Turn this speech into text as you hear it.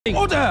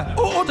Order!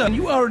 Order!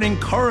 You are an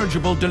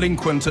incorrigible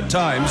delinquent at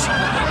times.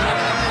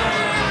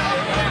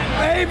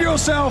 Behave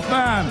yourself,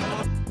 man!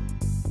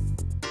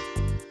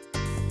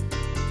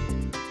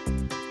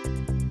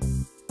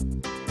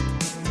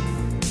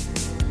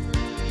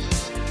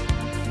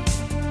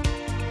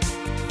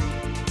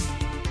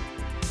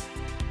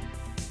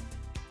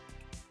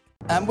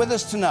 And with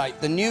us tonight,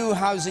 the new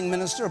housing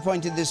minister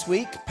appointed this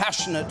week,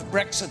 passionate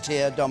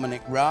Brexiteer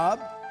Dominic Raab,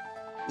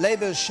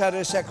 Labour's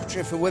Shadow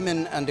Secretary for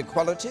Women and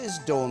Equalities,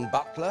 Dawn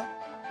Butler,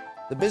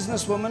 the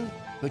businesswoman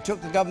who took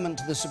the government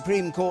to the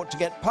Supreme Court to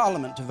get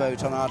Parliament to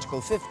vote on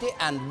Article 50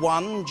 and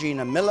won,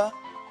 Gina Miller,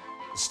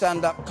 the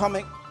stand-up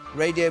comic,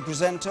 radio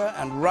presenter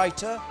and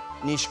writer,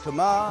 Nish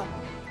Kumar,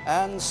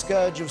 and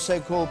scourge of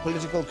so-called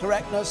political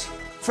correctness,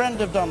 friend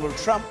of Donald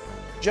Trump,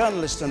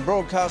 journalist and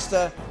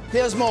broadcaster,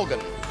 Piers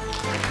Morgan.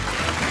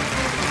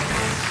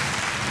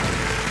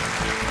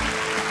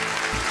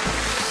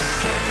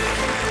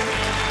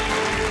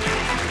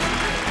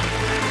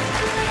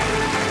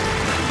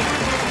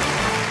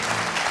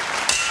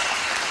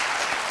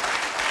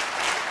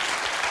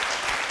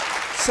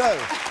 So,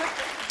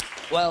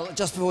 well,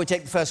 just before we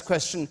take the first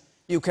question,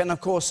 you can,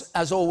 of course,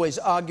 as always,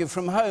 argue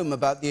from home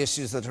about the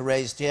issues that are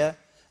raised here.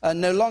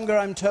 No longer,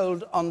 I'm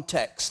told, on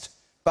text,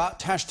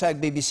 but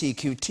hashtag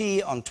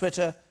BBCQT on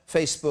Twitter,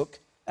 Facebook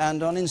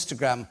and on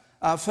Instagram.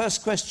 Our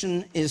first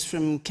question is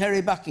from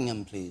Kerry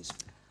Buckingham, please.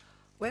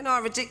 When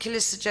are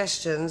ridiculous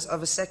suggestions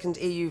of a second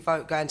EU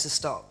vote going to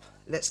stop?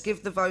 Let's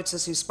give the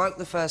voters who spoke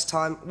the first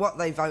time what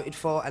they voted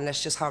for and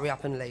let's just hurry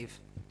up and leave.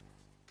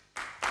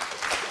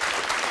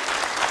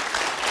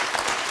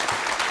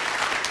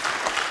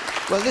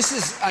 Well, this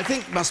is, I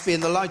think, must be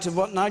in the light of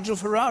what Nigel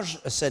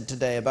Farage said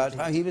today about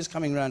how he was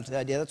coming round to the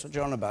idea, that's what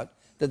you're on about,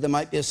 that there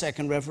might be a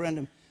second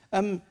referendum.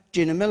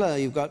 Gina Miller,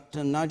 you've got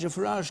Nigel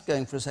Farage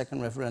going for a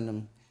second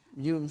referendum.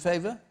 You in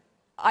favour?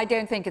 I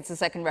don't think it's a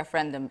second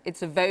referendum.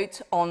 It's a vote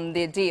on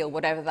the deal,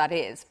 whatever that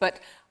is. But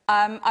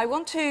I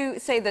want to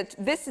say that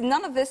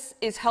none of this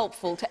is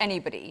helpful to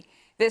anybody.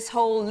 This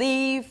whole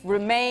leave,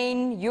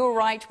 remain, you're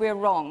right, we're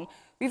wrong.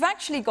 We've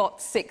actually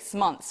got 6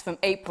 months from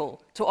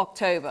April to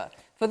October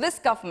for this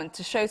government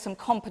to show some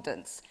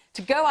competence,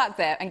 to go out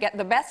there and get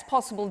the best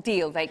possible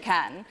deal they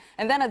can.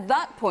 And then at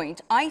that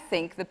point, I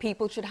think the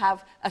people should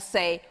have a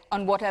say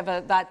on whatever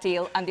that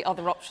deal and the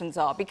other options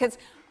are. Because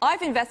I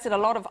invested a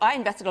lot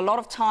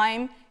of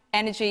time,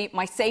 energy,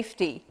 my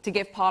safety to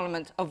give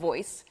Parliament a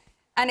voice.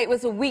 And it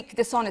was a weak,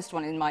 dishonest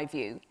one in my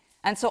view.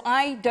 And so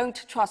I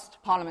don't trust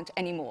Parliament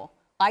anymore.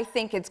 I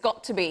think it's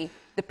got to be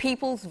the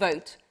people's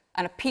vote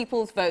and a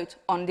people's vote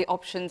on the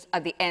options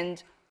at the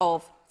end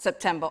of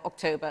September,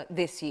 October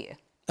this year.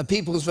 A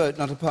people's vote,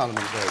 not a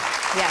Parliament vote?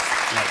 Yes.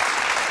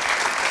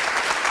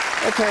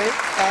 OK.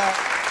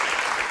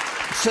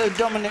 So,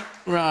 Dominic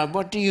Raab,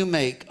 what do you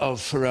make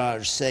of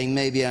Farage saying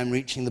maybe I'm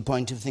reaching the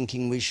point of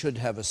thinking we should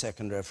have a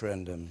second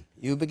referendum?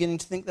 You beginning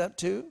to think that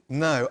too?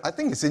 No. I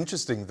think it's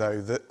interesting,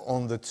 though, that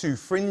on the two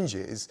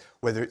fringes,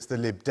 whether it's the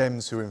Lib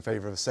Dems who are in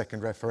favour of a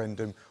second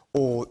referendum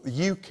or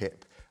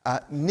UKIP,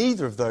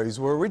 neither of those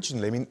were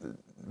originally... I mean,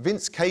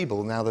 Vince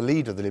Cable, now the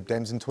leader of the Lib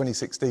Dems, in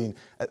 2016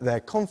 at their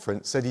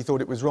conference said he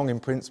thought it was wrong in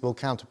principle,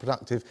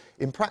 counterproductive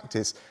in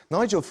practice.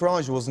 Nigel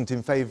Farage wasn't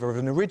in favour of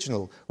an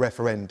original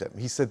referendum.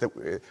 He said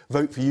that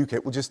vote for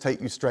UKIP will just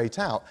take you straight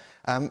out.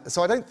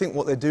 So I don't think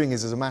what they're doing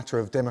is as a matter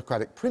of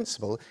democratic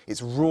principle,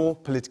 it's raw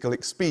political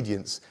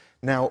expedience.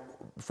 Now,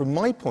 from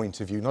my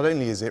point of view, not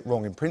only is it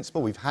wrong in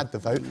principle, we've had the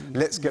vote,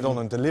 let's get on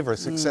and deliver a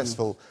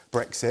successful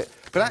Brexit,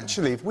 but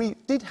actually, if we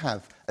did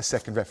have a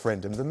second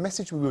referendum, the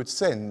message we would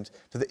send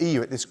to the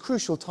EU at this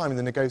crucial time in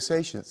the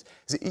negotiations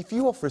is that if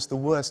you offer us the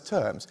worst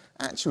terms,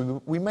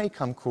 actually, we may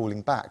come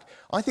crawling back.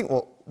 I think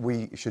what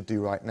we should do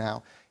right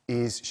now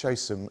is show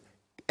some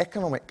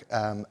economic,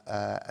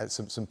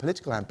 some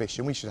political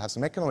ambition. We should have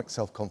some economic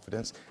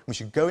self-confidence. We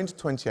should go into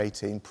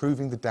 2018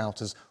 proving the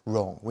doubters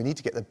wrong. We need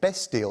to get the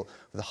best deal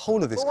for the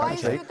whole of this country. Why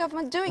is your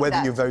government doing whether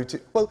that? you vote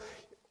it, well,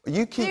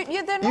 you keep...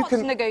 They're not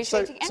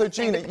negotiating anything. So,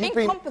 Gina,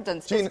 the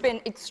incompetence has been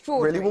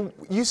extraordinary. Really?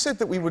 Well, you said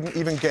that we wouldn't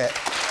even get...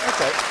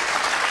 OK.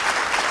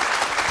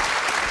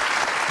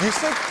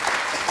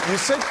 You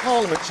said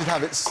Parliament should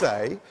have its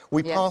say.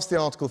 We passed the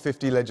Article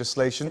 50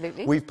 legislation.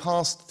 Absolutely. We've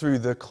passed through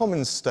the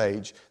Commons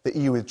stage the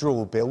EU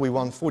withdrawal bill. We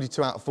won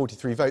 42 out of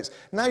 43 votes.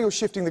 Now you're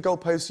shifting the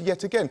goalposts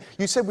yet again.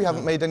 You said we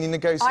haven't made any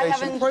negotiation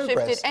progress. I haven't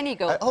shifted any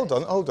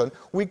goalposts. Hold on.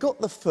 We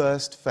got the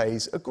first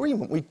phase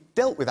agreement. We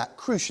dealt with that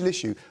crucial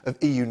issue of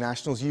EU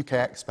nationals,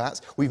 UK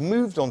expats. We've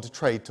moved on to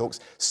trade talks.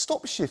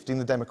 Stop shifting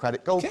the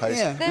democratic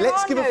goalposts.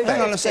 Let's give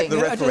effect to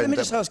the referendum. Let me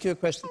just ask you a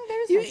question.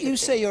 You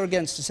say you're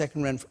against a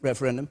second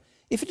referendum.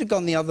 If it had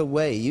gone the other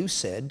way, you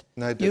said...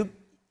 No,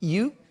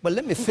 well,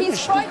 let me finish.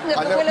 He's frightened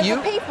of the will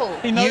of the people.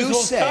 He knows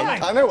what's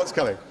coming. I know what's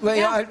coming.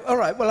 Well, all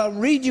right, well, I'll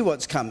read you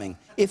what's coming.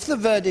 If the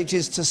verdict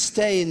is to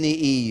stay in the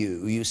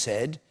EU, you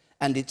said,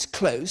 and it's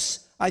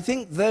close, I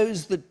think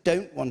those that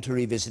don't want to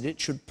revisit it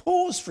should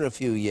pause for a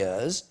few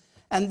years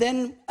and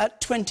then, at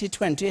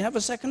 2020, have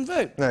a second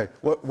vote. No,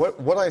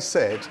 what I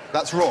said,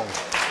 that's wrong.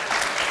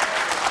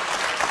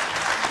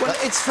 Well,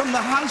 it's from the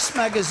House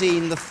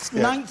magazine, the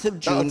 9th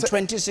of June,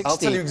 2016. I'll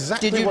tell you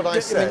exactly what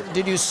I said.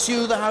 Did you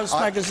sue the House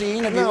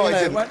magazine? No,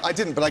 I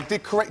didn't, but I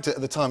did correct it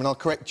at the time, and I'll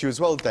correct you as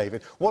well,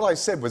 David. What I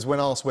said was, when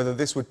asked whether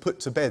this would put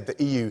to bed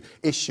the EU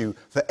issue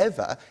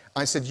forever,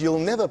 I said, you'll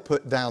never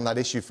put down that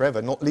issue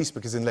forever, not least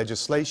because in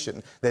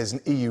legislation there's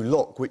an EU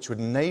lock which would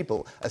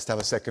enable us to have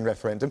a second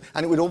referendum,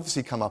 and it would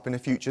obviously come up in a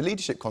future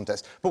leadership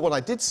contest. But what I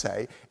did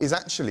say is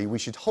actually we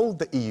should hold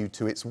the EU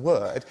to its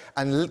word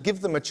and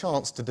give them a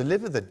chance to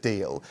deliver the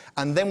deal,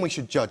 and then we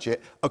should judge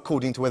it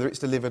according to whether it's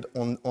delivered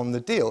on the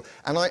deal.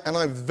 And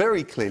I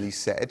very clearly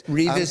said...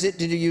 Revisit?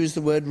 Did you use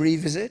the word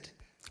revisit?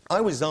 I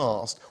was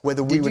asked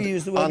whether we would... Did you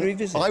use the word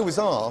revisit? I was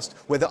asked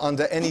whether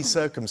under any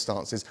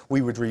circumstances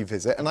we would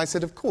revisit, and I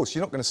said, of course,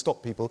 you're not going to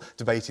stop people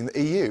debating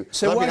the EU.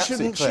 So why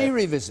shouldn't she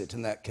revisit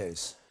in that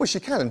case? Well,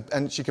 she can,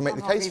 and she can make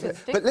the case for it.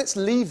 But let's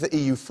leave the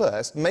EU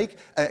first,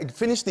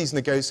 finish these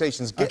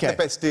negotiations, get the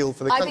best deal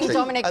for the country. I think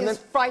Dominic is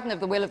frightened of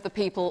the will of the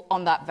people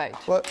on that vote.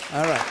 Well,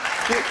 all right.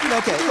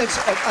 OK,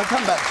 I'll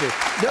come back to you.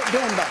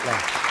 Dawn Butler.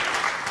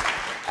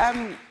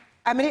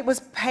 I mean, it was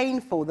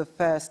painful, the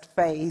first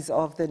phase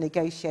of the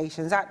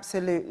negotiations,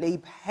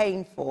 absolutely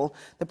painful.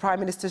 The Prime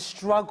Minister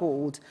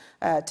struggled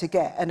to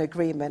get an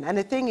agreement. And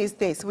the thing is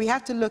this, we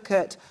have to look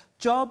at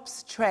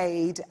jobs,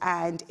 trade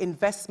and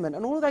investment,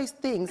 and all of those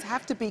things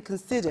have to be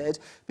considered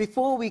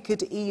before we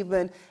could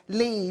even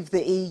leave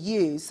the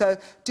EU. So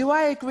do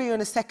I agree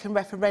on a second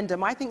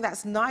referendum? I think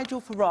that's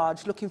Nigel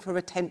Farage looking for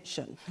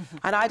attention.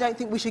 And I don't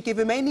think we should give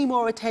him any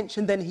more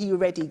attention than he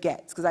already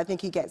gets, because I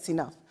think he gets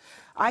enough.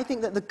 I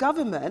think that the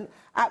government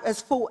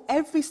has fought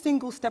every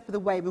single step of the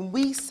way when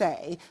we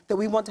say that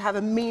we want to have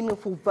a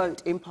meaningful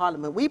vote in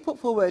Parliament. We put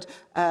forward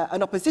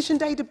an Opposition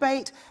Day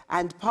debate,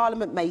 and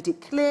Parliament made it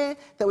clear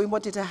that we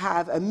wanted to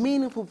have a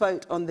meaningful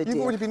vote on the deal.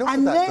 You've already been offered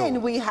and that, then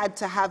Dawn. we had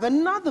to have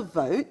another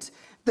vote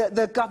that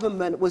the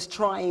government was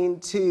trying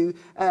to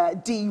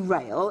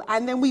derail,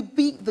 and then we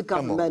beat the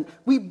government.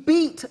 We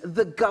beat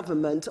the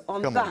government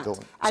on that. And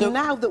so,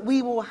 now that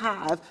we will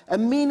have a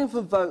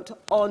meaningful vote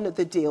on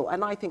the deal,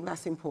 and I think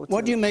that's important.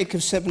 What do you make of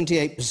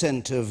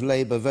 78% of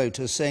Labour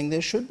voters saying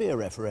there should be a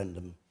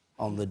referendum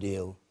on the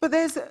deal? But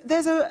there's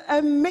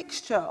a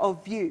mixture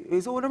of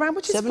views all around,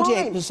 which is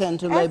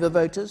 78% of Labour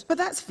voters? But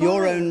that's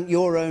fine.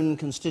 Your own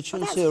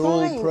constituency are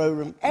all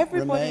pro-Remain?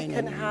 Everybody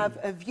can have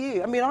a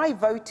view. I mean, I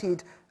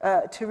voted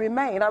to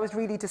Remain. I was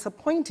really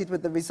disappointed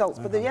with the results,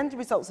 but the end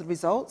results are the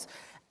results.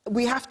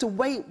 We have to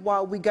wait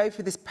while we go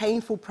through this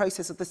painful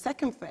process of the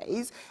second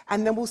phase,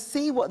 and then we'll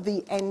see what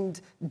the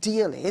end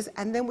deal is,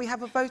 and then we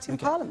have a vote in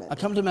Parliament. I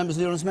come to members of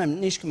the Honourable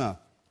Amendment. Nish Kumar.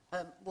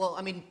 Well,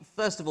 I mean,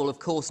 first of all, of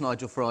course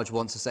Nigel Farage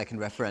wants a second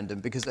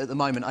referendum, because at the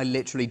moment I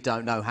literally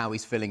don't know how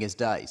he's filling his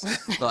days.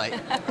 Like,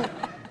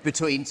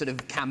 between sort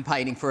of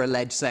campaigning for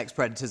alleged sex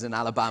predators in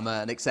Alabama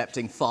and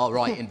accepting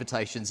far-right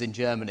invitations in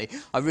Germany,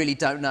 I really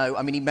don't know.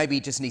 I mean, maybe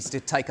he just needs to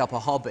take up a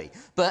hobby.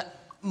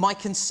 But my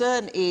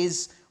concern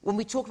is, when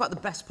we talk about the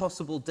best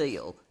possible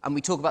deal and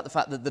we talk about the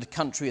fact that the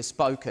country has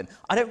spoken,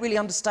 I don't really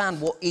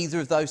understand what either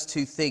of those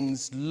two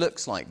things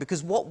looks like.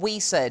 Because what we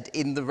said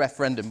in the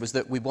referendum was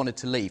that we wanted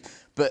to leave.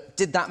 But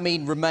did that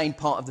mean remain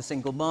part of the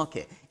single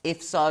market?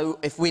 If so,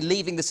 if we're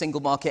leaving the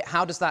single market,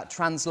 how does that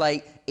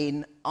translate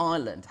in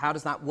Ireland? How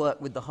does that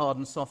work with the hard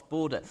and soft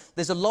border?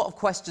 There's a lot of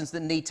questions that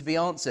need to be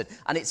answered,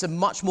 and it's a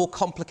much more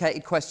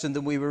complicated question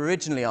than we were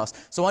originally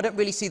asked. So I don't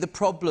really see the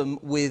problem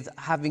with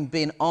having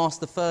been asked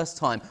the first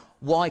time.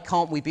 Why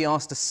can't we be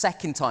asked a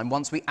second time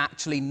once we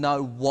actually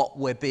know what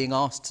we're being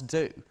asked to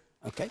do?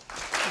 OK.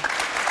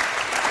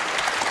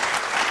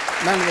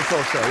 Man of the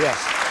fourth row, yes.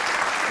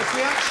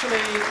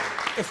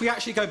 If we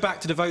actually go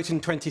back to the vote in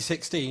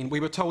 2016,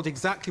 we were told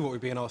exactly what we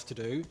were being asked to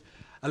do.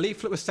 A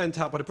leaflet was sent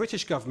out by the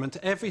British government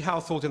to every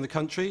household in the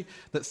country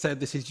that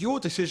said, this is your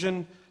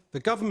decision, the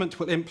government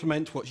will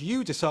implement what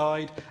you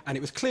decide, and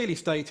it was clearly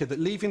stated that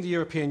leaving the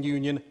European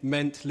Union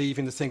meant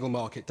leaving the single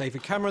market.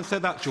 David Cameron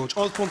said that, George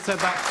Osborne said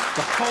that,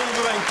 the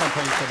whole Remain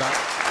campaign said that.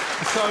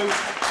 So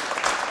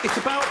it's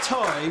about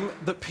time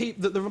that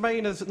the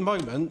Remainers at the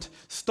moment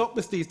stop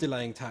with these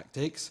delaying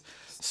tactics,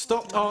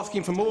 stopped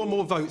asking for more and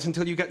more votes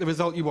until you get the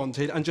result you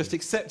wanted, and just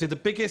accepted the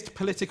biggest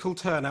political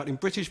turnout in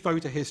British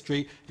voter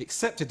history,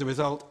 accepted the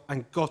result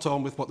and got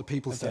on with what the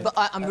people said. But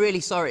I'm really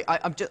sorry. I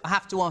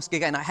have to ask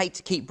again. I hate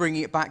to keep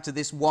bringing it back to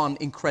this one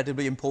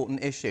incredibly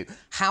important issue.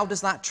 How does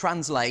that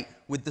translate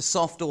with the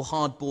soft or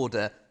hard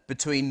border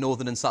between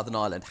Northern and Southern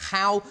Ireland?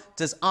 How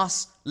does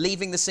us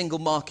leaving the single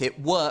market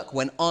work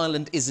when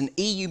Ireland is an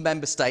EU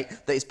member state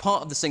that is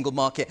part of the single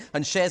market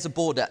and shares a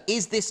border?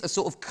 Is this a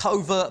sort of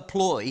covert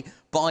ploy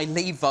by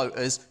Leave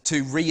voters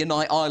to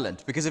reunite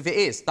Ireland? Because if it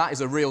is, that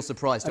is a real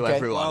surprise to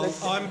everyone.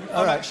 Well,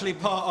 I'm actually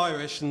part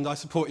Irish and I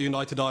support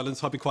United Ireland,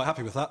 so I'd be quite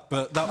happy with that.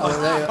 But that was,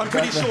 I'm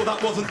pretty sure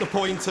that wasn't the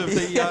point of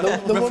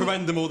the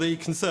referendum or the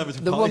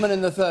Conservative Party. The woman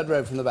in the third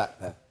row from the back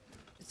there.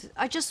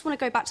 I just want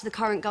to go back to the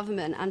current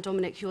government and,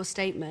 Dominic, your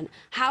statement.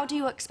 How do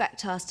you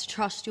expect us to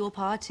trust your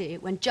party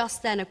when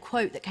just then a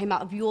quote that came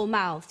out of your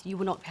mouth you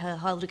were not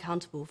held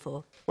accountable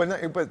for? Well,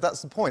 no, but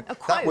that's the point. A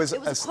quote. That was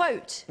it was a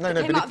quote that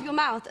came out of your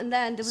mouth, and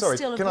then there was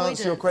still avoidance. Can I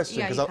answer your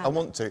question? Because I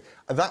want to.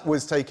 That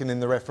was taken in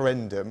the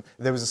referendum.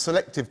 There was a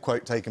selective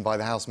quote taken by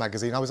the House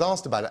magazine. I was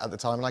asked about it at the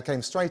time, and I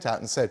came straight out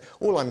and said,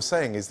 all I'm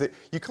saying is that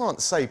you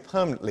can't say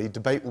permanently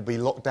debate will be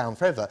locked down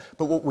forever,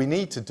 but what we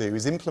need to do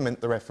is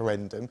implement the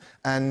referendum,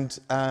 and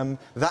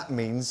that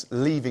means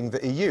leaving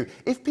the EU.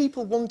 If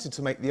people wanted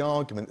to make the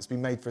argument that's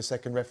been made for a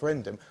second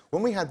referendum,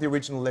 when we had the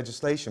original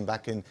legislation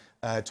back in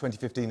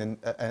 2015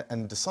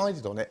 and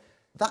decided on it,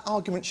 that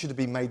argument should have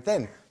been made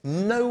then.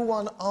 No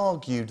one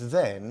argued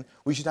then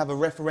we should have a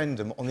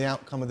referendum on the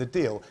outcome of the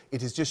deal.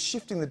 It is just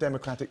shifting the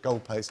democratic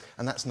goalpost,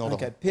 and that's not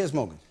OK, on. Piers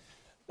Morgan.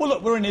 Well,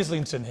 look, we're in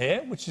Islington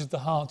here, which is the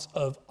heart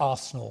of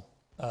Arsenal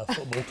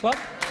Football Club,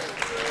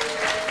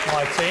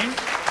 my team.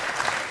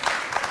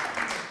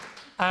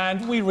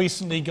 And we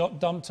recently got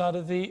dumped out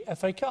of the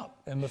FA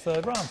Cup in the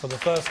third round for the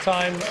first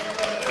time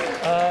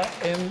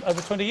in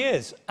over 20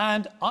 years.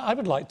 And I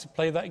would like to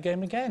play that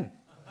game again.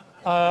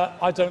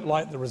 I don't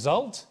like the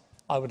result.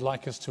 I would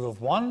like us to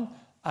have won,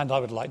 and I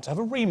would like to have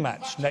a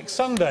rematch next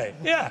Sunday.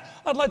 Yeah,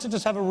 I'd like to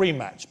just have a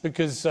rematch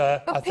because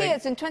But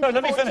Piers, in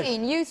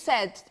 2014, you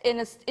said in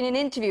an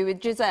interview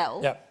with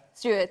Giselle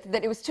Stewart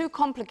that it was too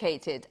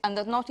complicated and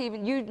that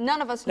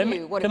none of us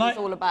knew what it was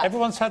all about.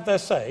 Everyone's had their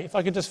say. If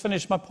I could just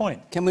finish my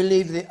point. Can we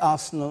leave the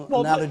Arsenal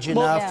analogy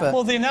now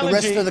for the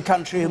rest of the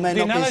country who may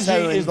not be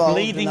so involved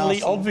in The analogy is bleedingly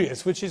Arsenal?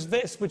 obvious,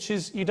 which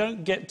is you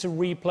don't get to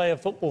replay a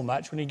football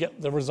match when you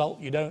get the result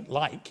you don't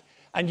like,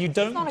 and you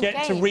don't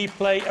get to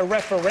replay a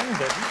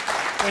referendum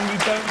when you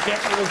don't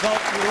get the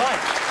result you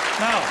like.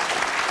 Now,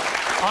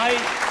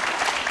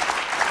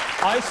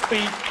 I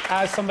speak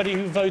as somebody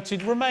who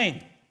voted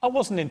Remain. I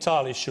wasn't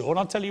entirely sure, and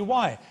I'll tell you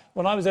why.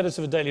 When I was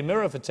editor of the Daily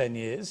Mirror for 10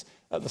 years,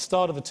 at the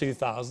start of the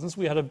 2000s,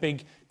 we had a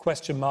big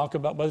question mark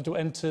about whether to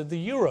enter the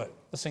euro,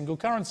 the single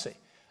currency.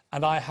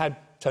 And I had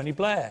Tony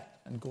Blair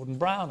and Gordon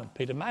Brown and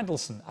Peter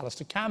Mandelson,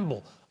 Alistair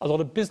Campbell, a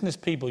lot of business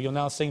people you're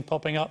now seeing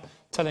popping up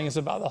telling us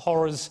about the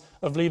horrors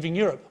of leaving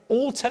Europe,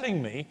 all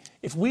telling me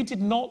if we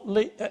did not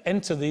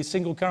enter the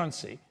single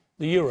currency,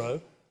 the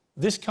euro,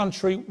 this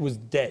country was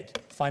dead,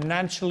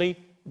 financially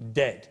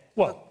dead.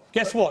 Well,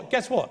 guess what?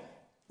 Guess what?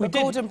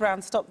 Gordon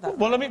Brown, stop that.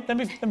 Well, let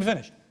me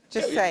finish.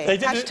 Just say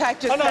it. Hashtag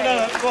just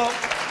say it. No. Well,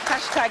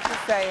 hashtag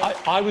just say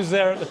it. I was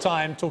there at the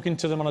time talking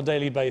to them on a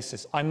daily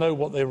basis. I know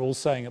what they were all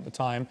saying at the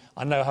time.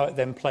 I know how it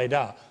then played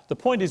out. The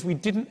point is we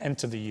didn't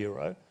enter the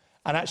euro,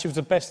 and actually it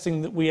was the best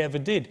thing that we ever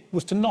did,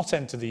 was to not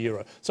enter the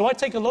euro. So I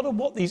take a lot of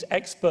what these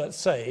experts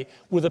say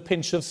with a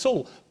pinch of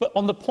salt. But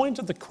on the point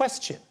of the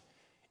question,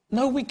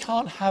 no, we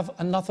can't have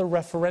another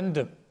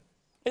referendum.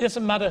 It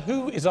doesn't matter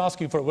who is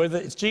asking for it, whether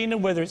it's Gina,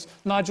 whether it's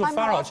Nigel Farage. I'm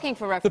not asking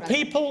for a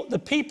referendum. The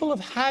people have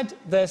had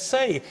their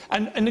say.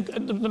 And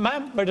the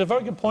man made a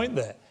very good point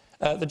there,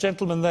 the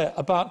gentleman there,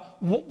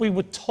 about what we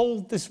were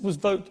told this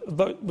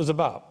vote was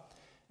about.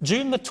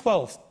 June the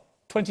 12th,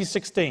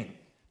 2016,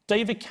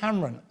 David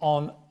Cameron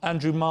on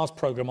Andrew Marr's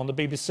programme on the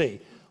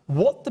BBC.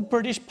 What the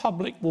British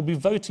public will be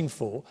voting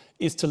for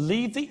is to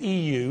leave the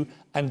EU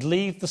and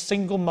leave the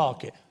single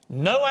market.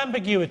 No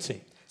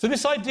ambiguity. So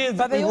this idea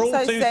that we were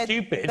all too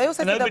stupid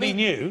and nobody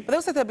knew... But they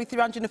also said there'll be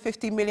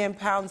 £350 million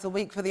a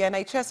week for the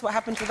NHS. What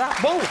happened to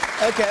that? Well,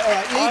 OK, all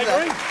right, leave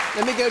that.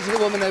 Let me go to the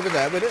woman over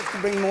there. We're going to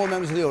bring more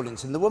members of the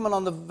audience in. The woman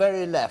on the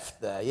very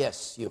left there.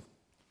 Yes, you.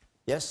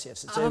 Yes,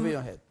 it's over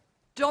your head.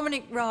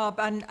 Dominic Raab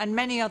and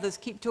many others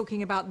keep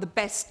talking about the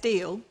best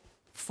deal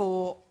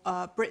for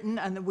Britain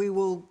and that we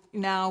will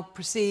now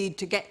proceed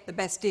to get the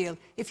best deal.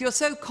 If you're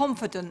so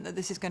confident that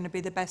this is going to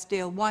be the best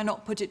deal, why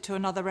not put it to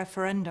another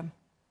referendum?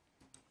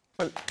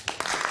 Well,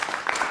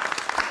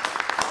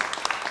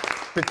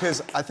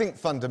 because I think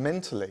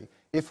fundamentally,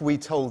 if we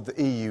told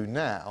the EU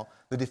now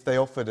that if they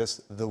offered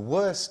us the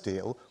worst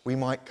deal, we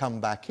might come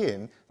back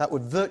in, that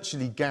would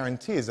virtually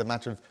guarantee, as a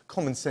matter of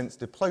common sense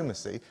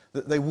diplomacy,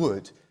 that they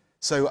would.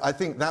 So I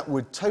think that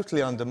would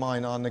totally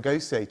undermine our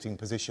negotiating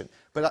position.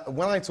 But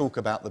when I talk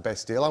about the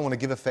best deal, I want to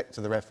give effect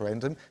to the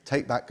referendum,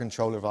 take back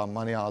control of our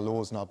money, our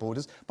laws and our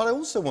borders. But I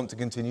also want to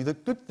continue the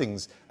good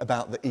things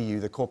about the EU,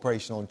 the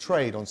cooperation on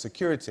trade, on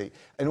security,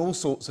 and all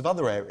sorts of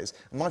other areas.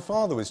 And my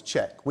father was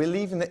Czech. We're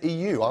leaving the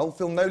EU. I'll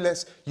feel no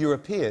less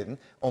European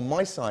on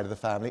my side of the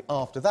family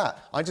after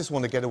that. I just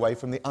want to get away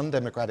from the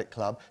undemocratic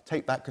club,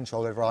 take back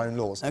control over our own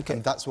laws. Okay.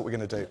 And that's what we're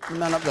going to do.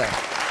 Man up there.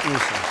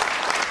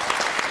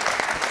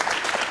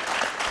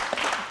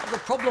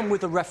 The problem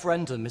with the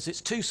referendum is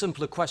it's too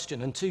simple a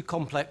question and too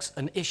complex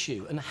an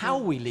issue, and how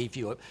we leave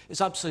Europe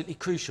is absolutely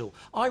crucial.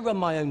 I run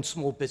my own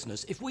small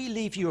business. If we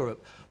leave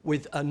Europe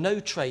with a no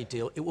trade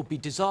deal, it will be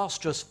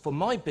disastrous for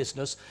my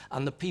business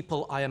and the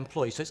people I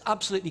employ. So it's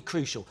absolutely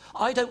crucial.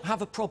 I don't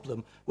have a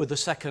problem with the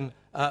second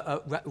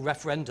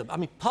referendum. I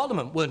mean,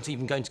 Parliament weren't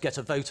even going to get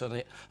a vote on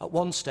it at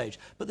one stage.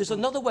 But there's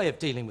another way of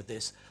dealing with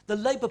this. The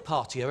Labour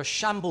Party are a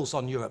shambles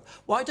on Europe.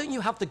 Why don't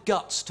you have the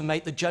guts to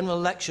make the general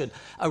election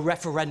a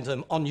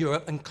referendum on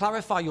Europe and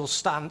clarify your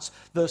stance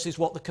versus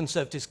what the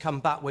Conservatives come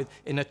back with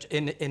in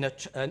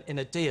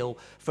a deal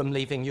from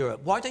leaving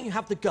Europe? Why don't you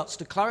have the guts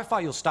to clarify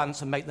your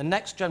stance and make the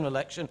next general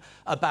election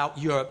about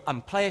Europe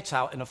and play it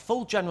out in a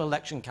full general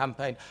election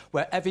campaign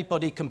where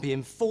everybody can be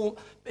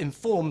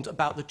informed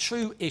about the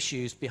true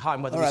issues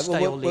behind whether we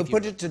stay or leave We'll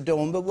put it to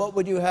Dawn, but what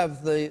would you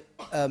have the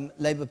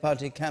Labour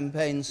Party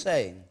campaign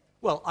saying?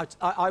 Well,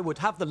 I would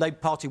have the Labour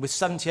Party with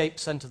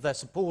 78% of their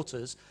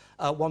supporters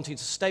wanting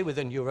to stay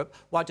within Europe.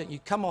 Why don't you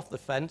come off the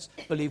fence,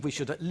 believe we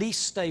should at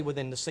least stay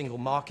within the single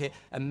market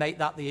and make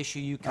that the issue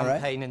you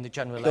campaign in the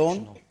general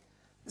election on?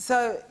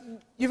 So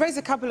you raised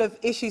a couple of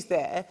issues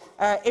there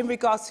in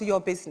regards to your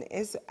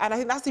business, and I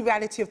think that's the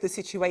reality of the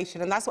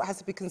situation, and that's what has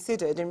to be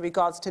considered in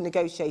regards to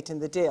negotiating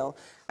the deal.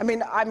 I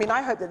mean,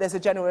 I hope that there's a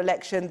general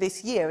election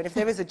this year, and if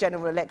there is a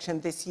general election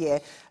this year,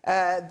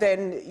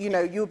 then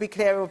you'll be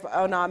clear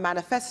on our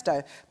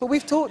manifesto. But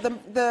we've talked.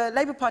 The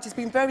Labour Party has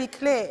been very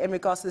clear in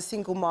regards to the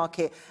single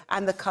market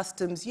and the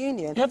customs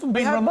union. You haven't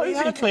been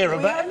remotely clear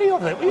about any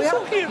of it. What are you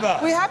talking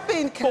about? We have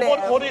been clear.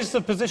 But what is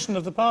the position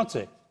of the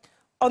party?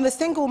 On the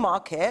single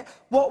market,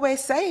 what we're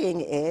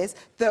saying is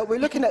that we're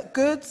looking at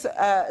goods,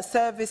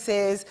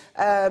 services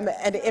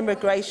and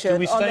immigration. Do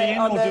we stay in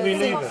or do we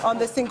leave it? On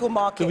the single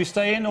market. Do we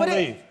stay in or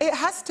leave? It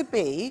has to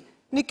be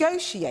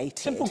negotiated.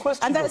 Simple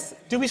question. And that's,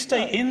 do we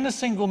stay in the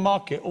single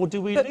market or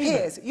do we leave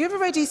Piers, it? you've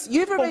already.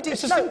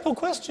 It's a simple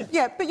question.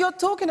 Yeah, but you're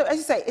talking, as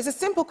you say, it's a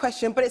simple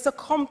question, but it's a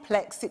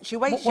complex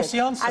situation. What's the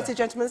answer? As the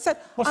gentleman said.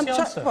 What's the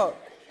answer?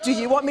 Do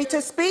you want me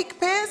to speak,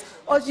 Piers,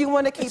 or do you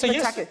want to keep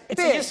attacking?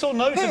 It's a yes or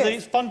no to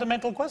these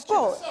fundamental questions.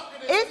 Well,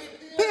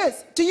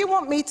 Piers, do you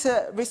want me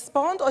to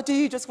respond, or do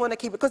you just want to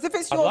keep it? Because if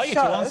it's your I'd like you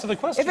to answer the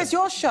question. If it's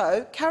your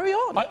show, carry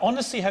on. I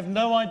honestly have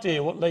no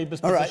idea what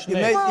Labour's position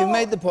is. All right, you've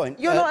made the point.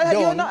 You're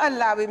not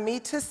allowing me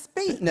to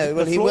speak. No,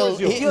 well, he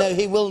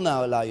will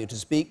now allow you to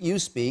speak. You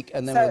speak,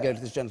 and then we'll go to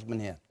this gentleman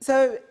here.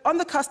 So, on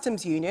the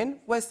customs union,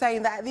 we're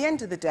saying that at the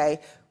end of the day,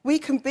 we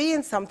can be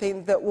in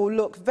something that will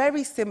look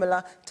very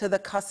similar to the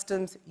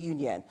customs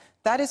union.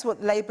 That is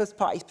what Labour's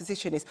party's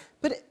position is.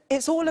 But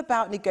it's all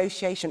about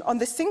negotiation. On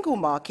the single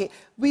market,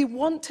 we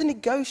want to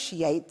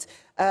negotiate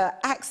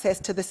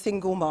access to the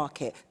single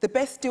market, the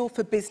best deal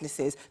for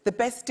businesses, the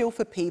best deal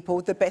for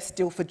people, the best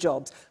deal for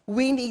jobs.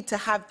 We need to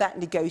have that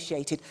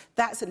negotiated.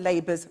 That's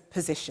Labour's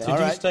position. Did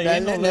you stay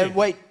in or leave?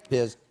 Wait,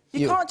 Piers.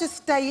 You can't just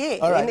stay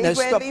in. All right, no,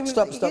 stop.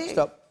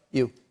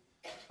 You.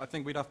 I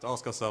think we'd have to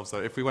ask ourselves,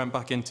 though, if we went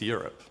back into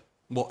Europe,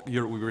 what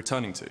Europe we were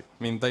returning to. I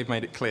mean, they've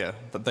made it clear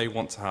that they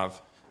want to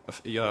have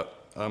a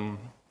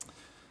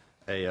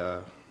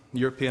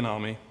European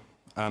army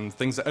and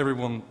things that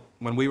everyone,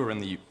 when we were in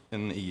the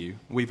EU,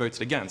 we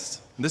voted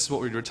against. And this is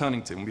what we're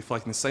returning to. We'll be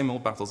fighting the same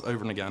old battles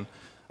over and again.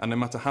 And no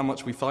matter how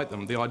much we fight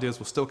them, the ideas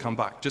will still come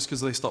back. Just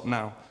because they stop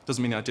now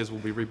doesn't mean the ideas will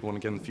be reborn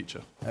again in the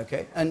future.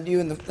 OK. And you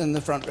in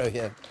the front row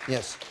here.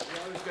 Yes. Yeah,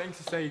 I was going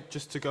to say,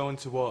 just to go on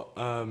to what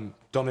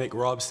Dominic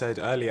Raab said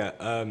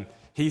earlier,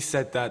 he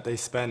said that they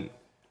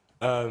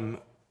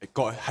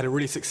had a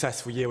really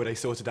successful year where they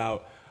sorted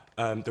out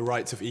the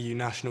rights of EU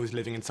nationals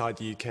living inside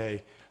the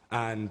UK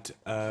and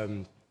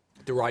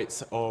the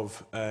rights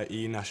of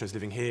EU nationals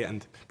living here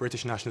and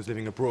British nationals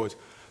living abroad.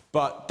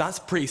 But that's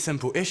a pretty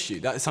simple issue.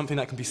 That is something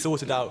that can be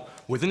sorted out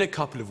within a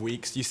couple of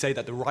weeks. You say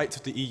that the rights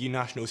of the EU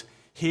nationals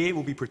here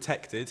will be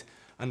protected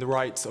and the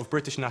rights of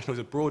British nationals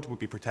abroad will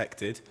be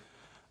protected.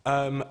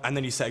 And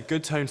then you set a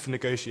good tone for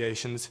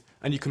negotiations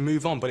and you can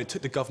move on. But it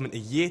took the government a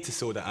year to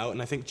sort it out.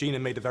 And I think Gina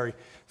made a very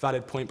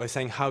valid point by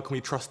saying, how can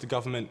we trust the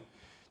government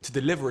to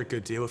deliver a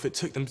good deal if it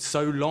took them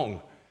so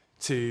long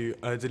to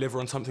deliver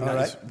on something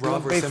that is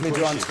rather a simple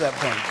issue? To that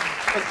point.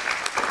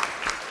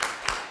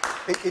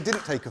 It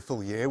didn't take a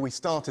full year. We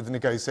started the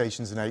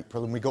negotiations in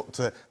April and we got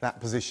to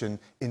that position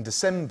in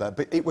December.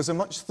 But it was a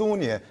much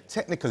thornier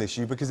technical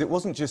issue because it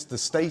wasn't just the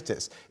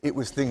status. It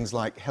was things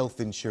like health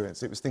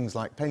insurance. It was things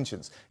like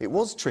pensions. It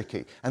was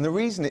tricky. And the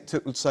reason it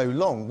took so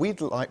long,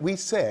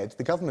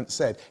 the government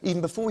said, even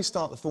before we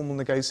start the formal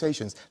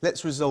negotiations,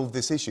 let's resolve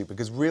this issue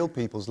because real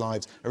people's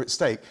lives are at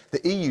stake.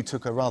 The EU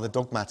took a rather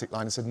dogmatic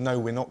line and said, no,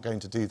 we're not going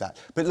to do that.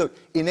 But look,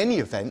 in any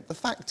event, the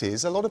fact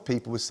is, a lot of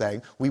people were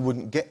saying we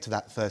wouldn't get to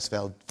that first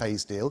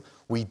phase deal.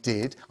 We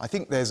did. I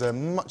think there's a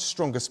much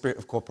stronger spirit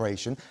of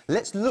cooperation.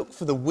 Let's look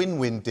for the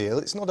win-win deal.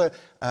 It's not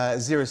a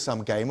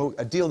zero-sum game, or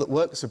a deal that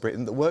works for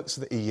Britain, that works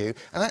for the EU.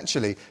 And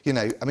actually,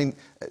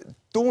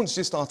 Dawn's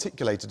just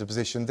articulated a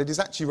position that is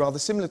actually rather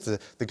similar to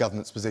the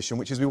government's position,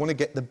 which is we want to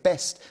get the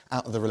best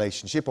out of the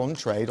relationship on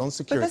trade, on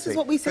security. But this is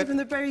what we said from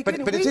the very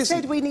beginning. We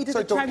said we needed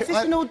a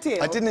transitional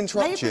deal. I didn't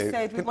interrupt you. Labour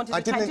said we wanted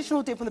a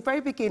transitional deal from the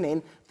very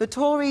beginning. The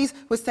Tories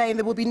were saying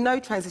there will be no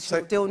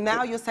transitional deal.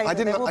 Now you're saying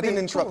there will be. I didn't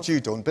interrupt you,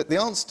 Dawn, but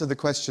the answer to the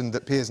question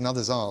that Piers and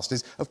others asked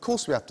is, of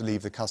course we have to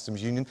leave the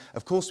customs union,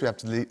 of course we have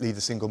to leave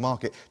the single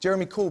market.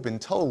 Jeremy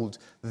Corbyn told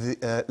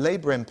the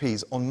Labour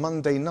MPs on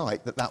Monday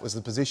night that that was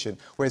the position,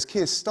 whereas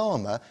Keir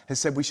Starmer has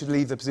said we should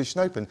leave the position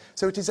open.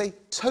 So it is a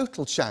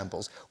total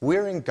shambles.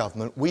 We're in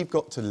government, we've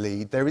got to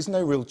lead, there is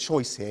no real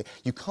choice here.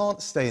 You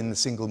can't stay in the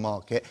single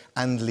market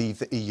and leave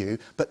the EU,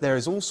 but there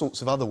is all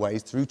sorts of other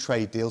ways, through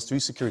trade deals,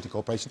 through security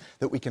cooperation,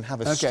 that we can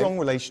have a strong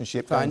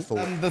relationship going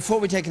forward. Before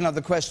we take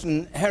another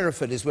question,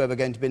 Hereford is where we're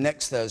going to be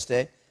next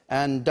Thursday,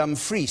 and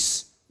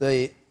Dumfries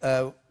the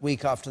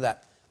week after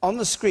that. On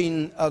the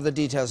screen are the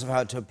details of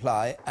how to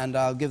apply, and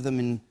I'll give them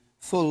in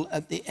full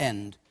at the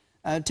end.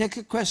 Take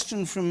a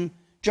question from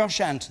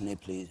Josh Anthony,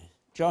 please.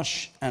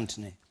 Josh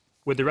Anthony.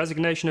 With the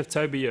resignation of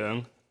Toby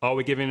Young, are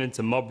we giving in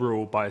to mob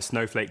rule by a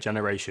snowflake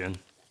generation?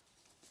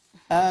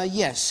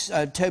 Yes,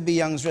 Toby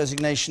Young's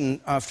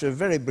resignation after a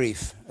very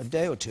brief, a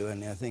day or two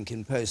only, I think,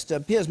 in post.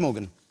 Piers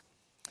Morgan.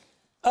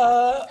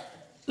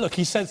 Look,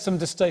 he said some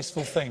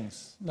distasteful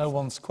things. No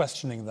one's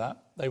questioning that.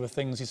 They were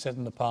things he said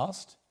in the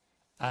past.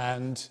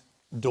 And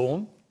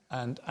Dawn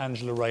and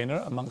Angela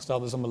Rayner, amongst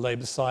others on the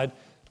Labour side,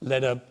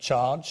 led a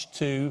charge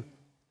to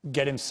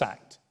get him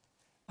sacked.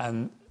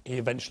 And he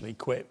eventually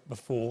quit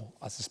before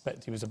I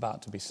suspect he was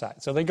about to be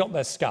sacked. So they got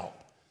their scalp.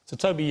 So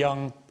Toby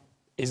Young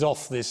is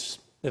off this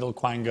little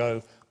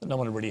quango that no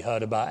one had really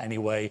heard about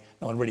anyway.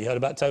 No one really heard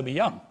about Toby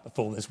Young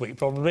before this week,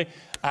 probably.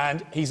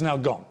 And he's now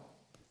gone.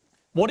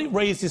 What it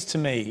raises to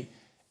me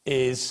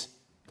is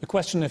the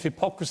question of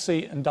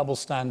hypocrisy and double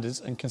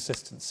standards and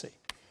consistency.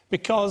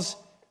 Because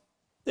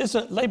there's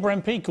a Labour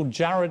MP called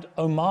Jared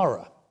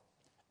O'Mara,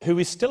 who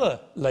is still a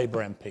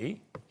Labour MP.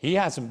 He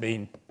hasn't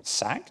been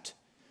sacked.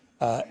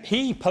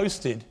 He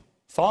posted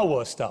far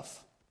worse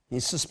stuff.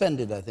 He's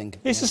suspended, I think.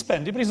 He's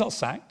suspended, but he's not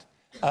sacked.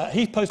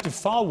 He posted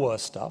far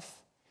worse stuff.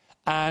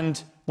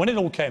 And when it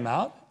all came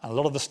out, and a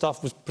lot of the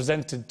stuff was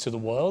presented to the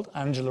world,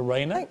 Angela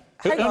Rayner...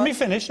 Let me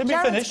finish.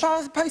 Jared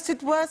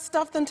posted worse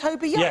stuff than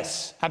Toby Young?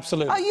 Yes,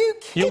 absolutely. Are you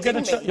kidding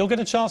me? You'll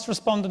get a chance to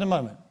respond in a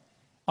moment.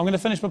 I'm going to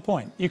finish my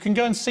point. You can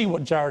go and see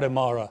what Jared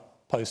O'Mara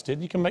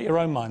posted. You can make your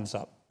own minds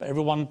up. But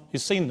everyone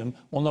who's seen them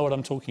will know what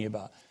I'm talking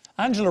about.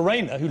 Angela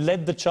Rayner, who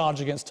led the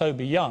charge against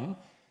Toby Young,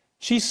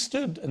 she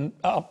stood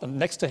up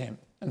next to him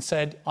and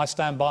said, I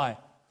stand by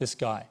this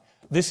guy.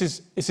 This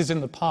is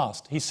in the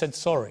past. He said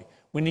sorry.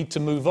 We need to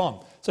move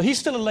on. So he's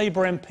still a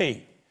Labour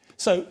MP.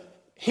 So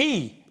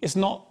he is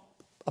not,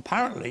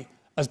 apparently,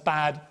 as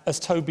bad as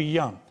Toby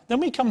Young.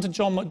 Then we come to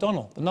John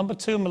McDonnell, the number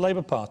 2 in the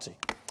Labour Party.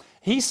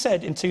 He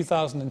said in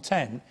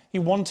 2010 he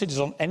wanted,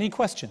 on any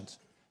questions,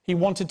 he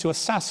wanted to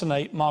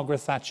assassinate Margaret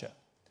Thatcher.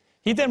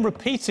 He then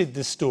repeated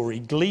this story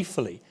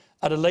gleefully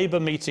at a Labour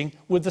meeting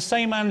with the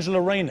same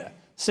Angela Rayner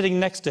sitting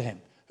next to him,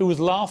 who was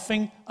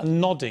laughing and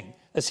nodding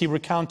as he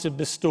recounted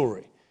this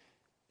story.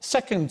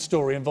 Second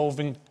story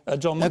involving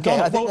John McDonnell. OK,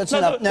 I think that's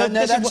enough. No,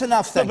 that's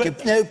enough, thank you.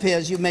 No,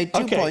 Piers, you've made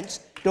 2 points.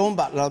 Dawn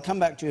Butler, I'll come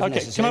back to you if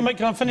necessary.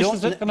 Can I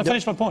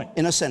finish my point?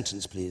 In a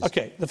sentence, please.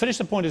 OK, the finish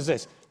the point is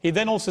this. He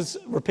then also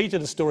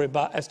repeated a story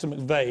about Esther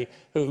McVeigh,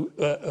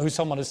 who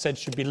someone has said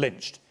should be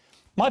lynched.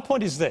 My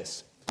point is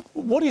this.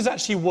 What is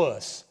actually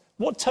worse?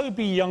 What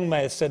Toby Young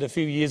may have said a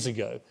few years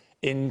ago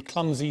in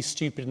clumsy,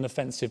 stupid and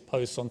offensive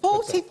posts on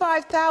Twitter.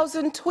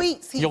 45,000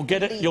 tweets. You'll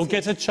get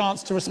a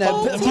chance to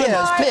respond. No,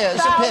 Piers.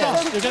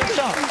 You'll get a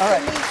chance. All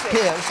right,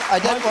 Piers. I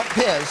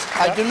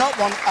do not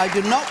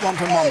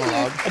want a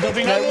monologue. There'll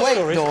be no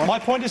stories. Dawn. My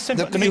point is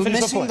simple. You're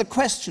missing the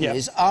question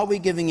is, are we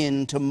giving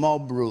in to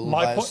mob rule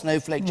by a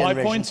snowflake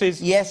generation? My point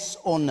is yes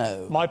or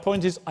no. My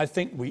point is, I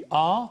think we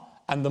are.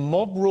 And the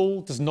mob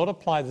rule does not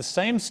apply the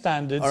same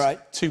standards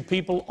to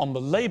people on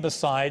the Labour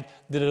side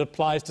that it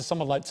applies to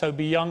someone like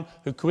Toby Young,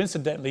 who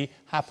coincidentally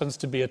happens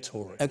to be a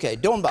Tory. OK,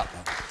 Dawn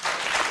Butler.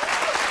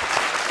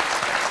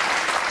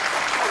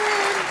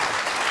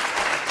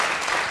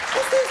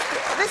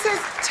 This is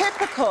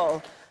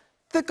typical.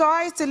 The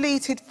guy's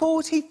deleted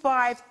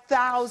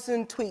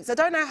 45,000 tweets. I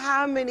don't know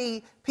how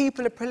many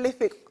people are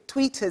prolific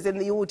tweeters in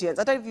the audience.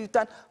 I don't know if you've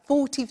done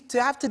 40...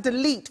 To have to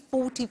delete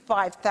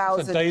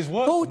 45,000... It's a day's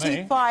work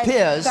 45,000...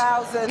 Piers,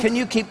 can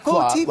you keep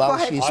quiet while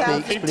she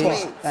speaks,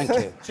 please? Thank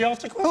you. She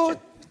asked a question.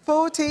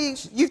 40...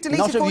 You've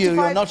deleted 45,000... Not of you,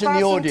 you're not in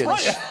the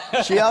audience.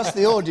 She asked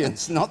the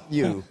audience, not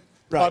you.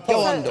 Right,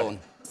 go on, Dawn.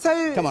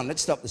 Come on,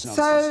 let's stop this nonsense.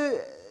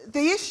 So,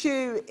 the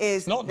issue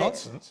is... Not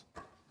nonsense.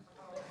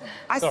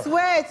 I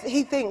swear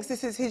he thinks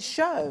this is his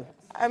show.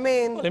 I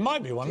mean... Well, it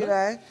might be one, you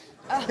know.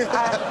 There you go.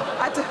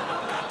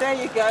 There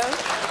you go.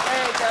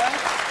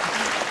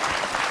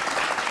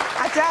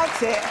 I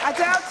doubt it. I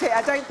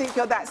don't think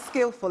you're that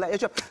skillful at your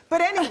job. But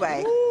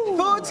anyway,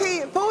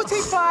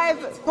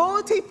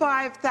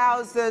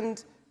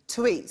 45,000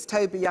 tweets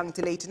Toby Young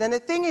deleted. And the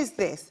thing is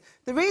this.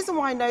 The reason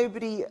why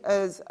nobody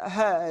has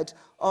heard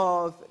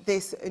of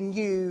this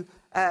new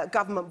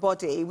government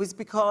body was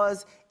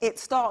because it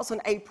starts on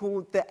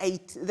April the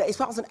 8th. It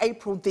starts on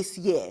April this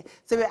year,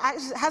 so it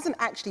hasn't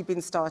actually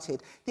been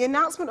started. The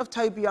announcement of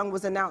Toby Young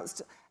was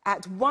announced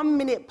at 1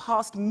 minute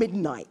past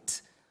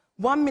midnight.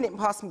 1 minute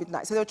past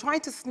midnight. So they were trying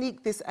to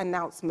sneak this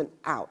announcement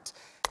out.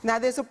 Now,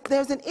 there's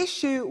an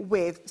issue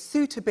with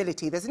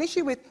suitability. There's an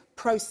issue with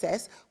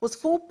process. Was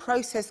full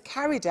process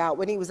carried out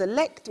when he was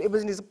elected,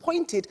 when he was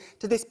appointed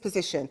to this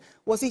position?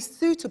 Was he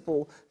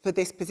suitable for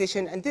this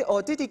position,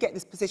 or did he get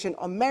this position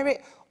on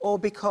merit or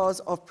because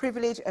of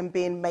privilege and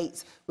being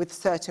mates with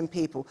certain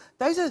people?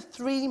 Those are the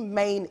three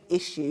main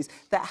issues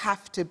that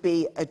have to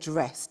be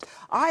addressed.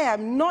 I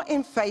am not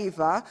in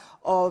favour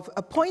of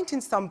appointing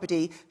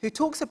somebody who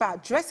talks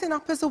about dressing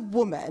up as a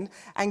woman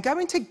and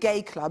going to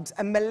gay clubs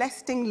and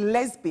molesting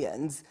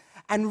lesbians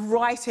and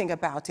writing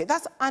about it.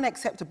 That's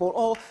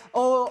unacceptable.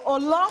 Or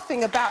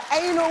laughing about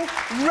anal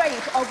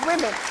rape of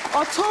women,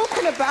 or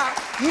talking about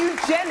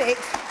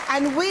eugenics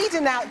and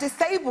weeding out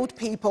disabled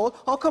people,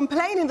 or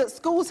complaining that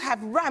schools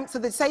have ramps so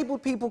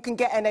disabled people can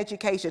get an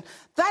education.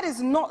 That is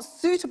not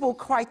suitable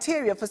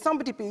criteria for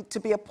somebody to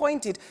be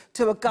appointed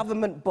to a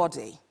government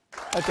body.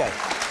 OK.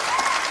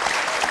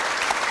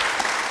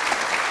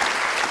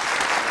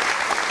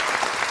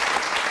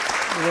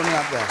 The woman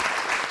up there.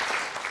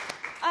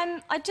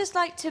 I'd just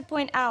like to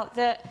point out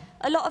that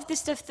a lot of the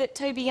stuff that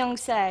Toby Young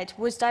said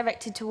was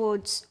directed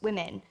towards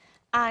women.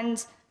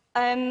 And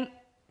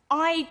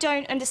I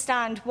don't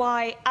understand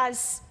why,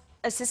 as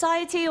a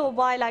society, or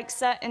why, like,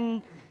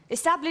 certain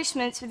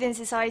establishments within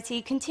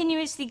society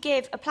continuously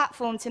give a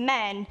platform to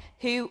men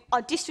who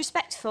are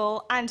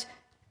disrespectful and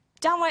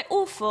downright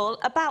awful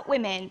about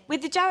women.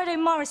 With the Jared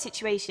O'Mara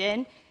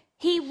situation,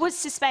 he was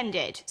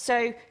suspended.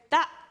 So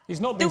that...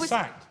 He's not been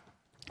sacked.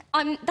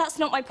 That's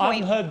not my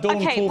point. I haven't heard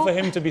Dawn call for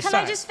him to be sacked.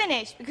 Can I just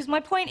finish? Because my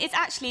point is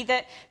actually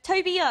that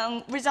Toby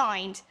Young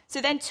resigned, so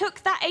then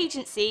took that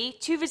agency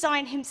to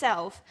resign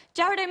himself.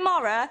 Jared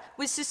O'Mara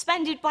was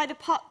suspended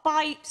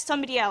by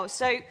somebody else,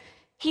 so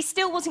he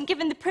still wasn't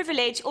given the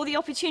privilege or the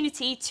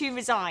opportunity to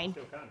resign.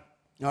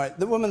 All right,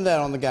 the woman there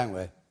on the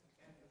gangway.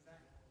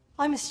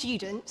 I'm a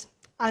student.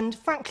 And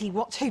frankly,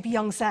 what Toby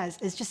Young says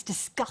is just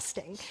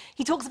disgusting.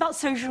 He talks about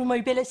social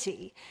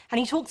mobility, and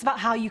he talks about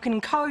how you can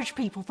encourage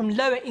people from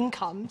lower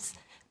incomes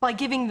by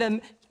giving them,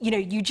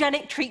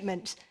 eugenic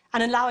treatment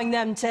and allowing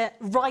them to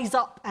rise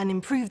up and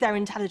improve their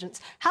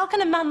intelligence. How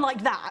can a man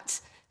like that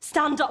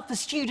stand up for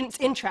students'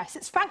 interests?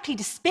 It's frankly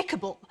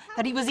despicable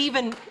that he was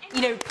even,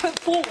 put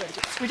forward.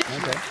 It's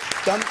ridiculous.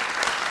 Okay.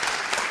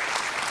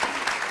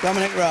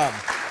 Dominic Raab.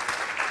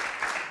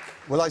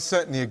 Well, I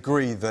certainly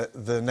agree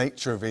that the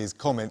nature of his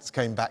comments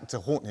came back to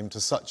haunt him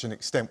to such an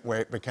extent where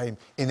it became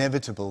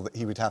inevitable that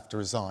he would have to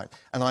resign.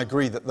 And I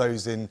agree that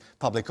those in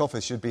public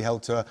office should be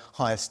held to a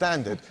higher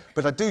standard.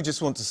 But I do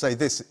just want to say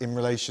this in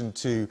relation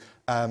to...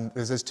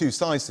 there's two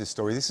sides to this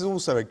story. This is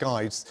also a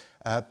guy who's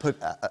put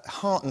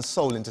heart and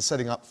soul into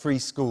setting up free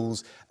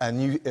schools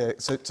and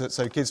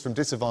so kids from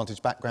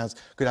disadvantaged backgrounds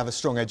could have a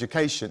strong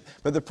education.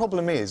 But the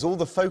problem is, all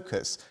the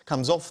focus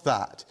comes off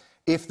that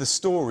if the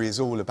story is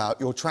all about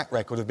your track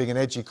record of being an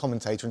edgy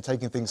commentator and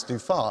taking things too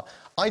far.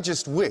 I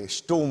just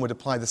wish Dawn would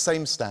apply the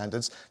same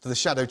standards to the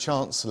Shadow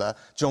Chancellor,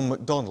 John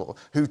McDonnell,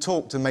 who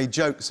talked and made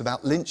jokes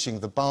about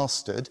lynching the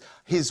bastard,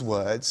 his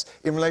words,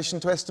 in relation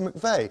to Esther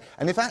McVey.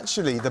 And if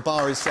actually the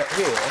bar is set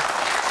here,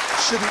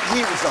 shouldn't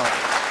he resign?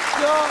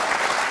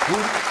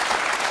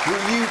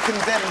 Will you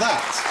condemn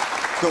that?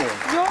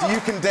 Dawn, do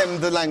you condemn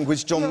the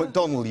language John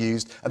McDonnell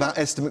used about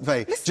Esther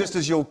McVey, just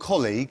as your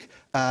colleague,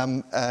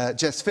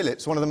 Jess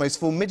Phillips, one of the most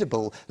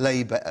formidable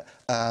Labour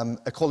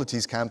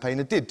equalities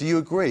campaigner, did? Do you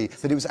agree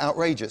that it was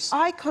outrageous?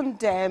 I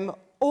condemn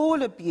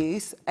all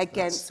abuse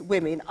against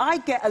women. I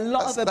get a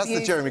lot of abuse. That's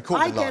the Jeremy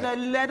Corbyn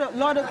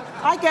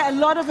I get a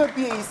lot of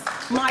abuse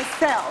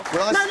myself.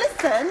 Well, now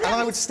listen, and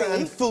I would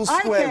stand full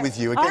square with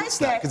you against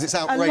that, because it's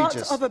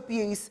outrageous.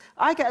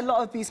 I get a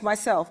lot of abuse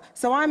myself.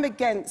 So I'm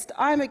against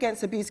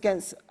abuse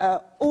against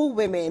all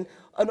women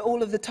and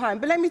all of the time.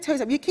 But let me tell you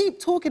something. You keep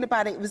talking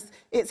about it.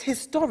 It's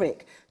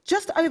historic.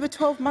 Just over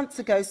 12 months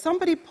ago,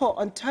 somebody put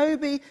on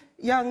Toby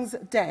Young's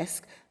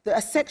desk a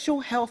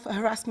sexual health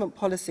harassment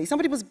policy.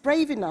 Somebody was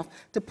brave enough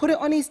to put it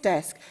on his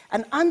desk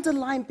and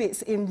underline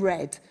bits in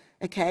red,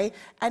 OK?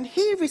 And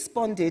he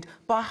responded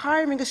by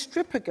hiring a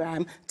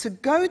strippogram to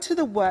go to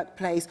the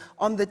workplace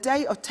on the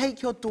day of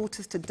Take Your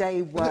Daughters to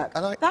Day work.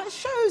 That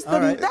shows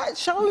what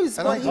he's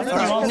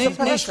like.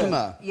 Nish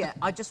Kumar. Yeah,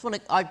 I just want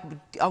to...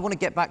 I want to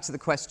get back to the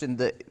question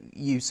that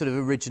you sort of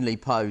originally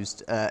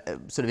posed,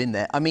 sort of in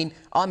there. I mean,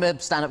 I'm a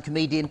stand-up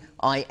comedian.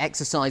 I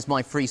exercise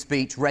my free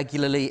speech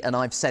regularly, and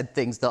I've said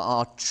things that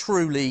are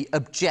truly,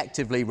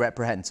 objectively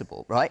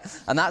reprehensible, right?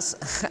 And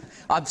that's...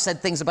 I've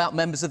said things about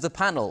members of the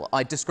panel.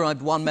 I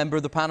described one member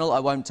of the panel, I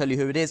won't tell you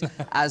who it is,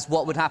 as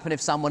what would happen if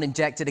someone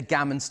injected a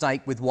gammon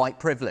steak with white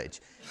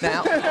privilege.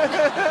 Now...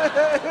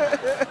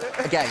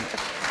 again...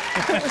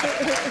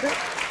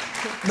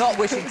 not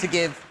wishing to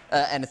give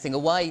anything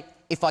away,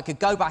 if I could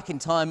go back in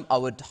time, I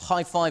would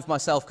high-five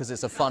myself because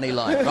it's a funny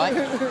line, right?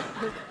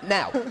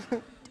 Now,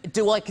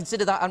 do I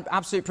consider that an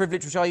absolute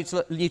privilege which I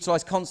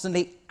utilise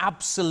constantly?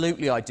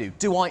 Absolutely I do.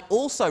 Do I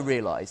also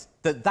realise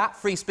that that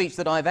free speech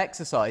that I've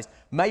exercised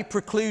may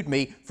preclude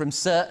me from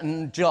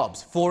certain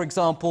jobs? For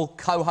example,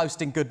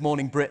 co-hosting Good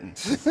Morning Britain.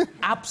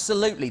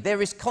 Absolutely.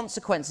 There is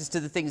consequences to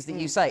the things that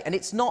you say. And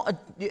it's not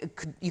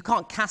you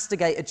can't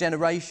castigate a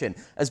generation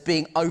as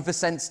being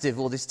oversensitive,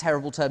 or this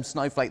terrible term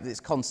snowflake that's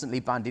constantly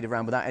bandied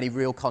around without any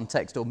real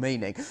context or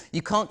meaning.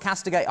 You can't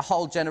castigate a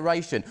whole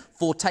generation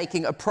for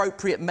taking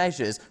appropriate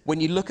measures when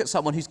you look at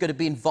someone who's going to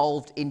be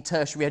involved in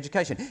tertiary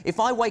education. If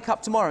I wake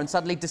up tomorrow and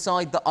suddenly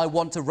decide that I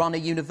want to run a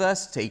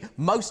university,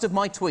 most of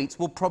my tweets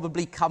will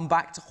probably come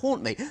back to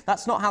haunt me.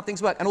 That's not how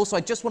things work. And also, I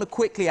just want to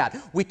quickly add,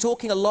 we're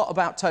talking a lot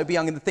about Toby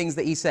Young and the things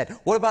that he said.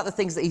 What about the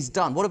things that he's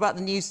done? What about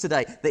the news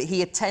today that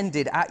he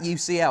attended at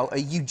UCL, a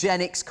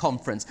eugenics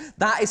conference?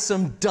 That is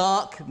some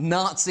dark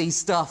Nazi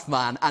stuff,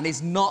 man, and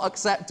is not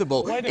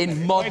acceptable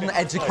in modern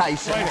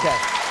education. Okay,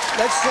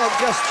 let's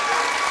just...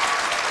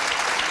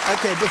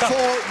 Okay,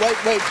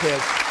 wait,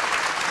 Piers.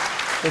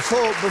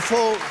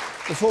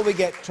 Before we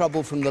get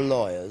trouble from the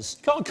lawyers...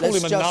 Can't call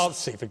him a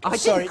Nazi. I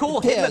didn't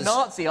call him a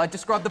Nazi. I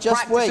described the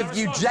practice of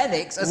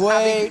eugenics as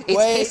having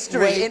its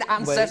history in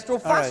ancestral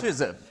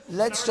fascism. Right.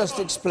 Let's just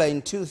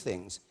explain two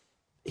things.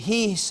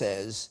 He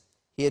says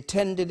he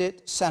attended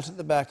it, sat at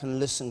the back and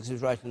listened because he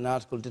was writing an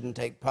article, didn't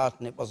take part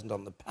in it, wasn't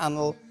on the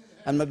panel.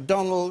 And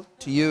MacDonald,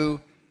 to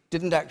you,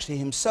 didn't actually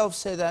himself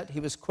say that. He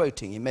was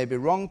quoting. He may be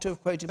wrong to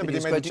have quoted, no, but he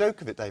made a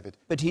joke of it, David.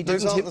 But he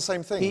Those didn't. aren't the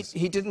same things.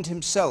 He didn't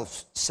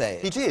himself say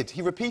it. He did.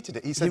 He repeated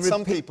it. He said,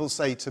 some people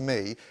say to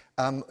me,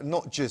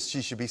 not just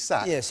she should be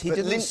sacked, yes, he but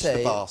didn't lynch say...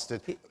 the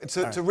bastard,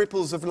 to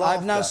ripples of laughter.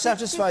 I've now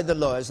satisfied the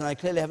lawyers, and I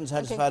clearly haven't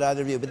satisfied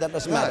either of you, but that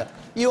doesn't matter.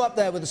 You up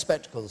there with the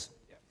spectacles.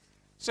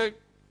 So,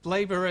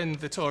 Labour and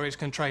the Tories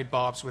can trade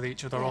barbs with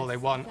each other all they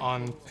want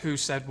on who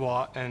said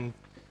what, and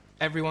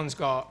everyone's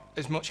got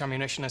as much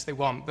ammunition as they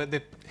want, but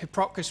the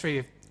hypocrisy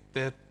of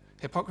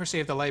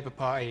the Labour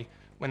Party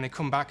when they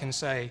come back and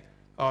say,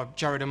 oh,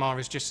 Jared Amar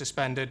is just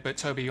suspended, but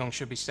Toby Young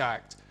should be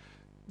sacked.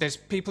 There's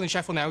people in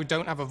Sheffield now who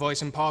don't have a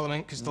voice in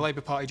Parliament because the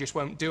Labour Party just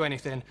won't do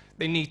anything.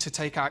 They need to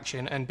take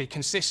action and be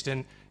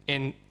consistent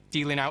in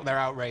dealing out their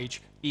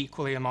outrage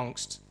equally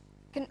amongst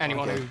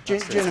anyone who... Gina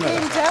Miller. It is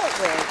being dealt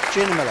with.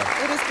 Can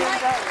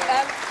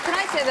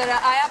I say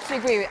that I absolutely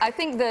agree with you. I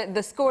think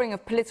the scoring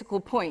of political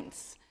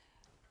points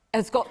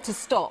has got to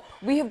stop.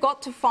 We have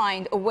got to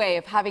find a way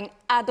of having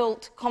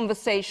adult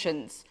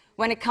conversations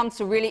when it comes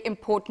to really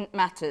important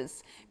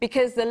matters.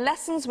 Because the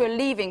lessons we're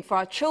leaving for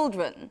our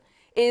children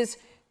is,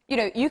 you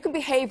know, you can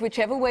behave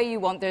whichever way you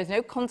want. There's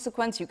no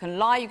consequence. You can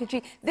lie, you can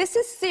cheat. This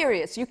is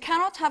serious. You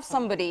cannot have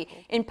somebody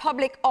in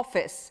public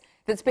office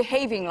that's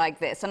behaving like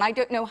this. And I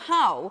don't know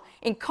how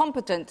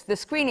incompetent the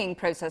screening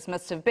process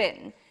must have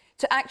been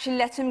to actually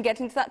let him get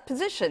into that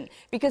position,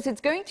 because it's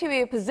going to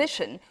be a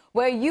position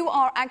where you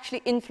are actually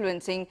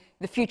influencing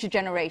the future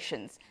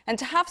generations. And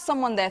to have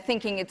someone there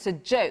thinking it's a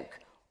joke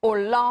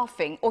or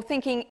laughing or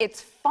thinking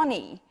it's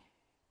funny,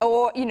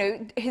 or, you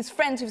know, his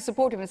friends who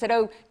support him and said,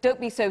 oh,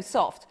 don't be so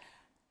soft.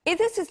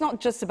 This is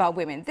not just about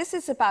women. This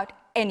is about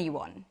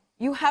anyone.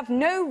 You have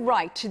no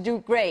right to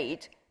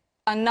degrade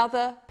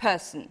another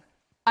person.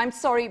 I'm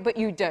sorry, but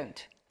you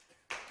don't.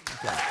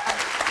 Okay.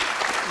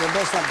 Well,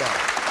 that's not bad.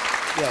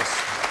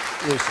 Yes.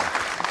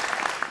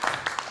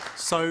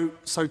 So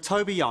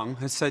Toby Young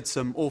has said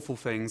some awful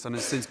things and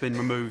has since been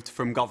removed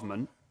from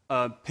government.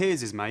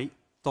 Piers' mate,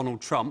 Donald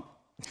Trump,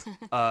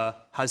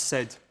 has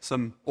said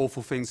some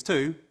awful things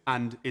too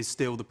and is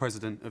still the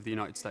President of the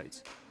United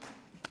States.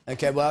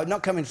 OK, well,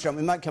 not coming to Trump.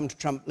 We might come to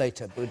Trump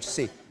later, but we'll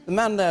see. The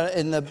man there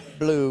in the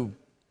blue...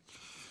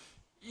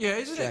 Yeah,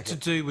 isn't it to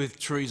do with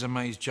Theresa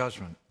May's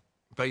judgment,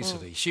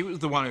 basically? She was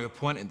the one who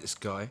appointed this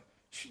guy.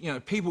 You know,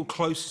 people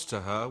closest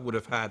to her would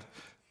have had...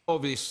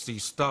 obviously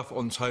stuff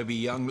on Toby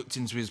Young, looked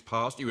into his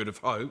past, you would have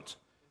hoped,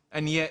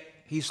 and yet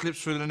he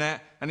slips through the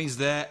net and he's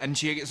there and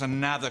she gets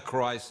another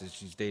crisis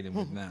she's dealing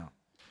with now.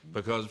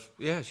 Because,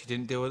 yeah, she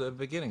didn't deal with it at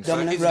the beginning.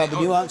 Dominic Raab,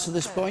 will you answer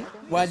this point?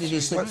 Why did he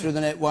slip through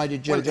the net? Why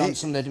did Joe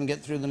Johnson let him get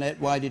through the net?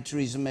 Why did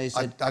Theresa May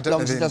say, as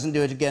long as he doesn't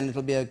do it again,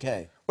 it'll be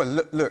OK?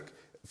 Well, look,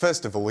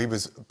 first of all, he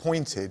was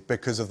appointed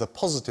because of the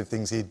positive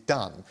things he'd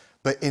done.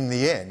 But in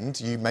the end,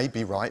 you may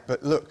be right,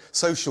 but look,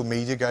 social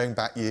media going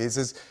back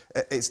years,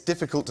 it's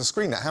difficult to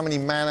screen that. How many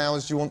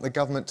man-hours do you want the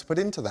government to put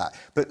into that?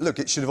 But look,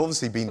 it should have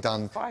obviously been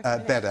done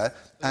better,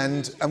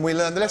 and we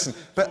learned the lesson.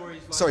 But,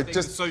 sorry,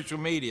 just... social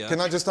media...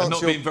 Can I just answer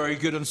not being very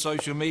good on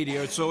social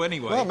media at all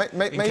anyway. Well,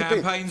 maybe. In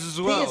campaigns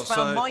as well. He has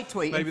found my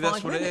tweet maybe in that's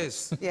 5 what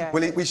minutes. it is. Yeah.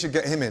 Well, we should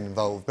get him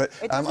involved, but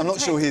I'm not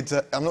sure he'd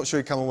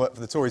come and work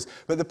for the Tories.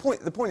 But the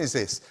point is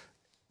this.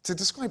 To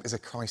describe it as a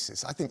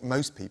crisis, I think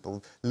most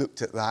people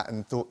looked at that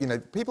and thought, you know,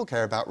 people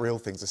care about real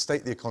things, the state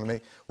of the economy,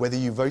 whether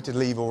you voted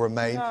Leave or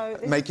Remain,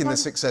 making the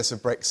success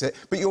of Brexit.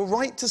 But you're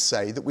right to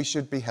say that we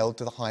should be held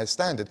to the highest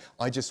standard.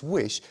 I just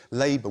wish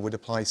Labour would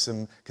apply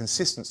some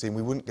consistency and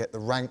we wouldn't get the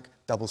rank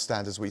double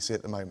standards we see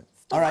at the moment.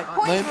 All right,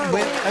 OK.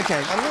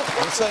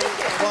 I'm saying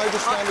apply the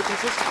standard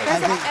consistency.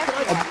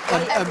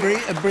 I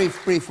think a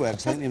brief word,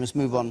 because I think we must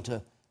move on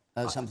to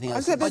something I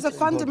else. said there's a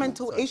Important.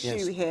 fundamental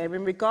issue here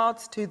in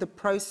regards to the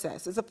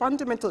process. There's a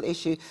fundamental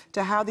issue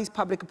to how these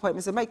public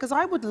appointments are made, because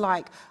I would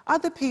like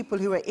other people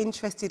who are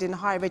interested in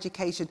higher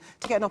education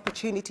to get an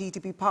opportunity to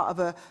be part of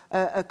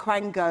a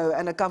quango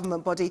and a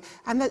government body.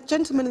 And the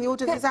gentleman in the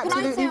audience is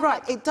absolutely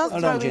right. It does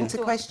throw into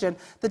question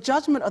the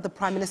judgment of the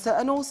Prime Minister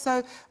and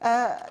also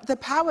the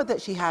power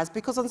that she has,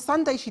 because on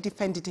Sunday she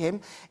defended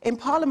him. In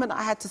Parliament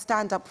I had to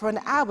stand up for an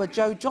hour.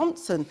 Joe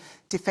Johnson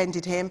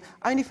defended him,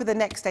 only for the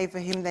next day for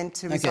him then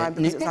to resign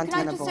because it was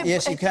untenable.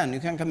 Yes, you can. You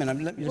can come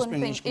in. Let me just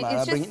bring Nish Kumar.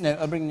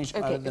 I'll bring Nish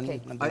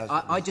Kumar.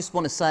 I just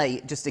want to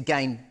say, just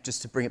again,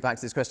 just to bring it back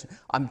to this question,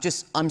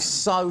 I'm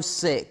so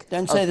sick.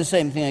 Don't say the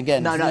same thing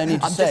again. No, I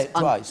need to say it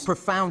twice. I'm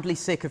profoundly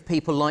sick of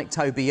people like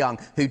Toby Young,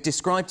 who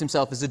described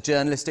himself as a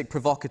journalistic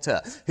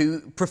provocateur,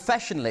 who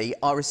professionally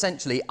are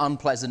essentially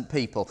unpleasant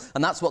people.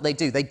 And that's what they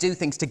do. They do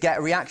things to get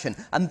a reaction.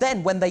 And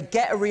then when they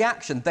get a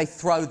reaction, they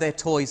throw their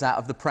toys out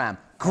of the pram.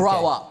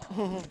 Grow up.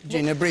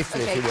 Gina,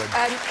 briefly, if you would.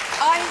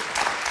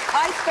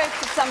 I spoke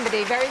to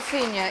somebody very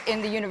senior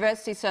in the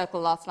university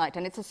circle last night,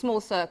 and it's a small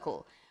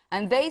circle,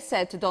 and they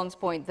said, to Don's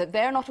point, that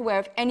they're not aware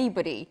of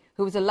anybody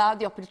who was allowed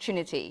the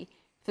opportunity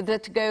for them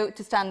to go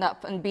to stand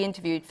up and be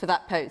interviewed for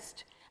that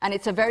post. And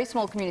it's a very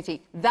small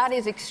community. That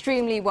is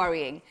extremely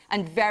worrying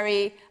and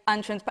very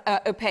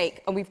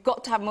opaque, and we've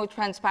got to have more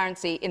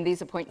transparency in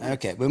these appointments.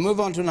 OK, we'll move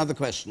on to another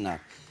question now.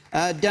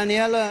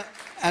 Daniela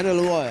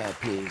Adeloya,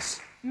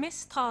 please.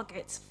 Missed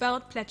targets,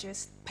 failed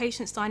pledges,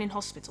 patients dying in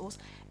hospitals.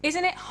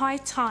 Isn't it high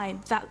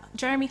time that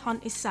Jeremy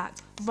Hunt is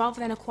sacked rather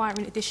than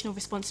acquiring additional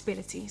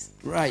responsibilities?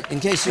 Right, in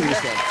case you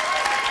missed that.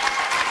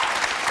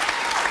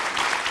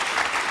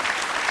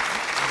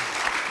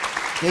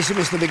 In case you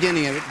missed the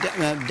beginning of it,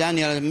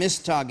 Daniela,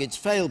 missed targets,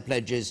 failed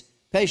pledges,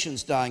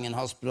 patients dying in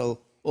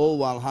hospital, all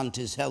while Hunt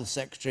is Health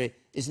Secretary.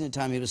 Isn't it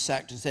time he was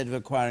sacked instead of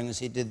acquiring, as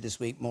he did this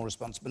week, more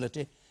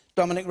responsibility?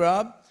 Dominic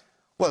Raab?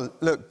 Well,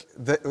 look,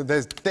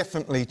 there's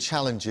definitely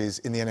challenges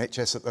in the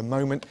NHS at the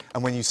moment,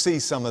 and when you see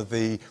some of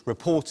the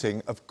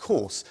reporting, of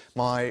course,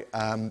 I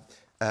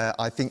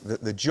think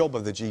that the job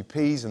of the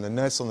GPs and the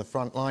nurse on the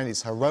front line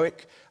is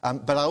heroic,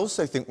 but I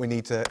also think we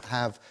need to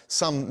have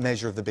some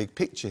measure of the big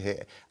picture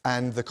here.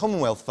 And the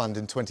Commonwealth Fund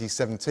in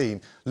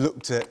 2017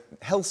 looked at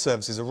health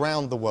services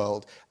around the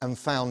world and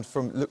found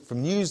from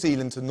New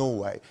Zealand to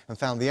Norway and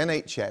found the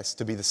NHS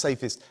to be the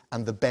safest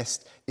and the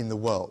best in the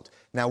world.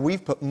 Now,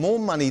 we've put more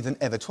money than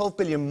ever, 12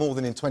 billion more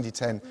than in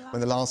 2010 when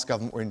the last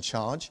government were in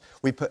charge.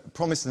 We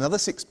promised another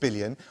 6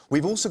 billion.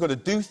 We've also got to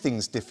do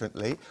things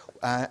differently,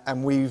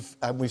 and we've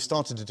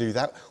started to do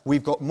that.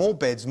 We've got more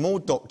beds, more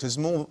doctors,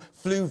 more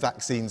flu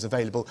vaccines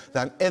available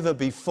than ever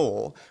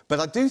before. But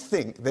I do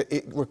think that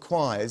it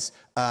requires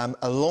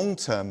a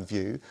long-term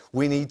view.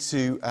 We need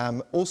to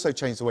also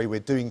change the way we're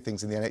doing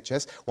things in the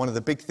NHS. One of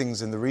the big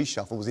things in the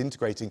reshuffle was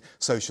integrating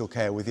social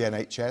care with the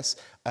NHS.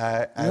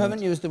 You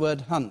haven't used the word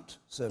hunt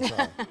so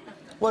far.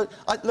 Well,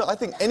 look, I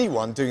think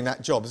anyone doing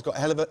that job has got a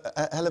hell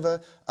of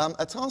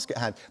a task at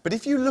hand. But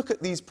if you look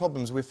at these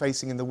problems we're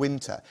facing in the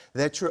winter,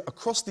 they're true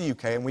across the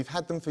UK, and we've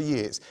had them for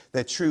years.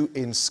 They're true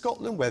in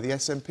Scotland, where the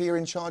SNP are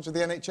in charge of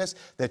the NHS.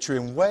 They're true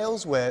in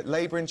Wales, where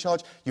Labour are in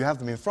charge. You have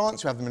them in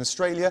France, you have them in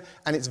Australia,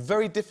 and it's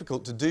very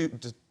difficult to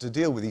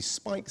deal with these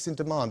spikes in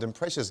demand and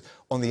pressures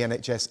on the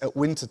NHS at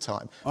winter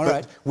time. All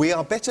right. We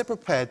are better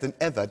prepared than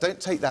ever.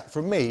 Don't take that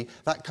from me.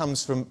 That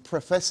comes from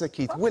Professor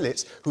Keith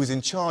Willits, who's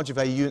in charge of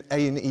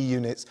A&E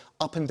units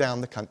up and down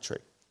the country.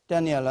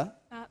 Daniela?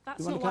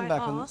 That's not what I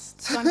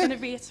asked, so I'm going to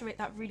reiterate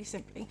that really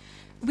simply.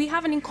 We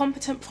have an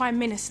incompetent Prime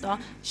Minister.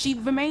 She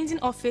remains in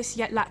office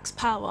yet lacks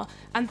power,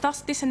 and thus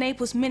this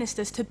enables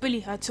ministers to bully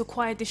her to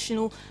acquire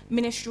additional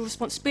ministerial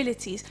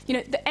responsibilities. You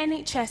know, the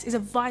NHS is a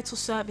vital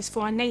service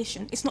for our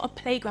nation. It's not a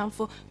playground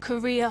for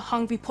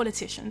career-hungry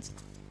politicians.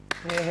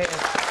 I'll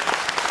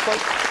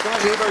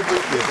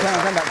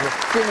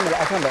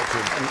come back to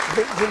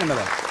you. Gina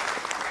Miller.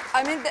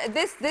 I mean,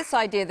 this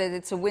idea that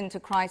it's a winter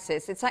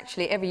crisis, it's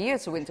actually every year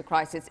it's a winter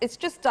crisis. It's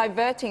just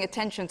diverting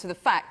attention to the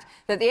fact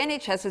that the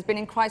NHS has been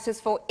in crisis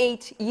for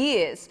 8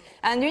 years.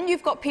 And then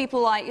you've got people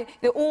like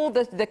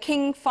the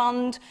King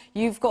Fund,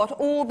 you've got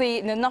all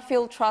the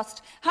Nuffield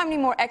Trust, how many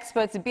more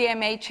experts, the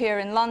BMH here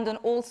in London,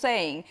 all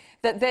saying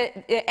that the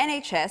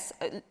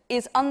NHS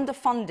is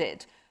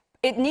underfunded.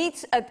 It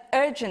needs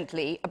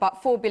urgently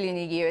about 4 billion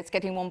a year. It's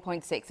getting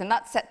 1.6, and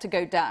that's set to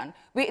go down.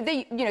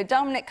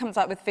 Dominic comes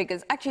out with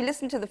figures. Actually,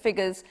 listen to the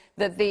figures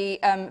that the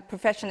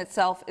profession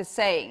itself is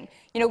saying.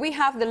 You know, we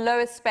have the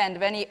lowest spend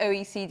of any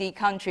OECD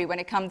country when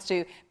it comes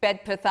to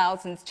bed per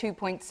thousands,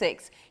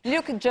 2.6. You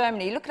look at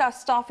Germany, look at our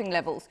staffing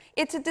levels.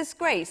 It's a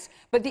disgrace.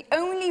 But the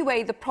only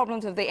way the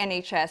problems of the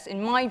NHS,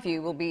 in my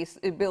view, will be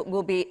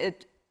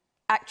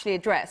actually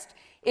addressed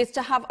is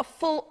to have a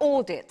full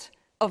audit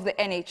of the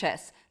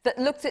NHS that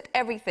looks at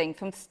everything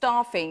from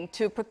staffing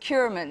to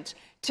procurement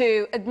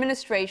to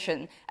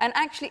administration and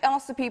actually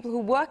asks the people who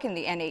work in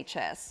the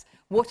NHS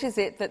what is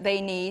it that they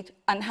need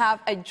and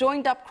have a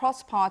joined-up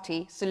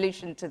cross-party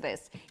solution to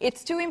this.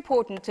 It's too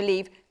important to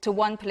leave to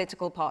one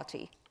political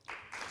party.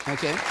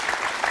 OK.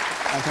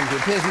 I'll come to you.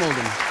 Piers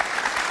Morgan.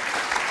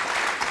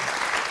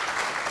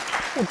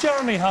 Well,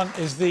 Jeremy Hunt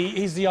is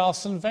he's the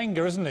Arsene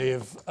Wenger, isn't he,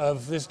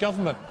 of this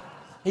government.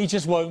 He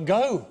just won't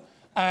go.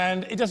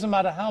 And it doesn't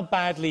matter how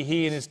badly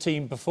he and his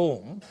team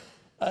perform,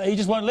 he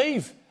just won't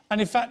leave. And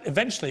in fact,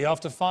 eventually,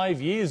 after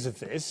 5 years of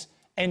this,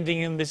 ending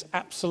in this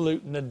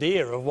absolute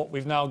nadir of what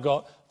we've now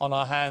got on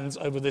our hands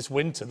over this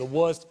winter, the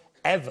worst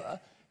ever,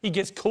 he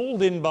gets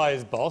called in by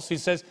his boss. He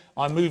says,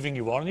 I'm moving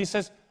you on. And he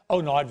says, oh,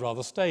 no, I'd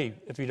rather stay,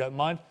 if you don't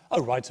mind.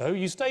 Oh, righto,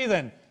 you stay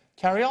then.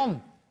 Carry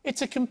on.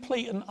 It's a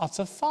complete and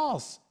utter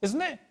farce,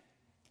 isn't it?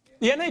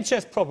 The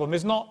NHS problem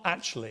is not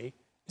actually,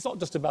 it's not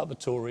just about the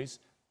Tories,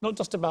 not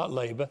just about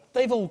Labour.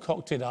 They've all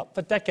cocked it up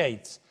for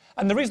decades.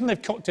 And the reason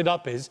they've cocked it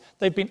up is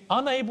they've been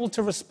unable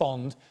to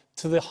respond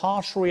to the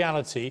harsh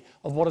reality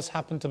of what has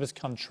happened to this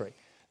country.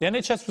 The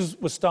NHS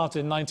was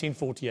started in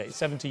 1948,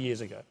 70 years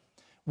ago.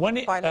 By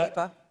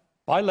Labour.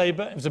 By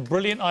Labour. It was a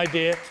brilliant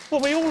idea. Well,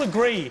 we all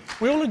agree.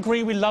 We all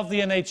agree we love the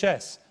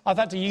NHS. I've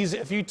had to use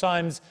it a few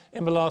times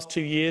in the last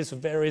 2 years for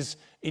various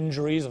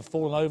injuries. I've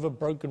fallen over,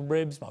 broken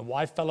ribs. My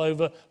wife fell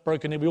over,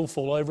 broken rib. We all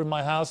fall over in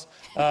my house.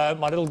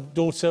 My little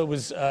daughter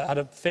had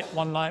a fit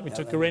one night. We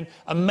took her in.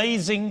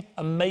 Amazing,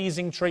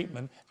 amazing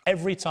treatment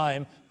every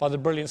time by the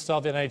brilliant staff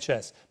of the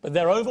NHS. But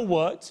they're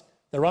overworked,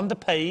 they're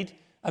underpaid,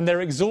 and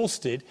they're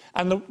exhausted.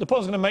 And the point I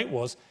was going to make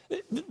was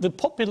the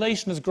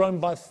population has grown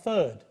by a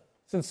third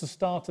since the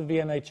start of the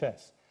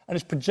NHS. And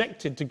it's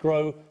projected to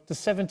grow to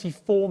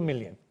 74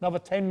 million, another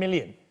 10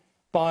 million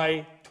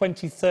by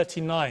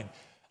 2039.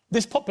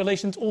 This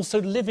population's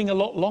also living a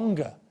lot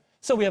longer.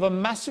 So we have a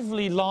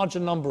massively larger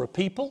number of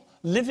people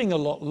living a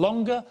lot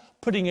longer,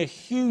 putting a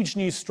huge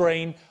new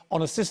strain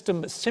on a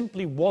system that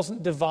simply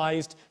wasn't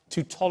devised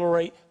to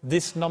tolerate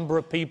this number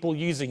of people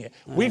using it.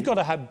 We've got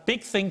to have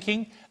big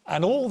thinking,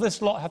 and all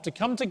this lot have to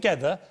come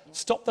together,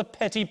 stop the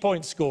petty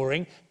point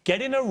scoring,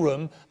 get in a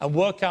room and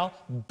work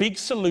out big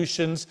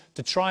solutions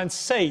to try and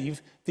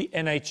save the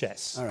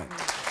NHS. All right.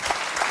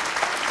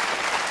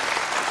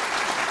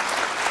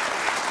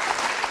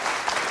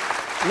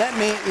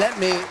 Let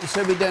me,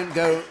 so we don't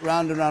go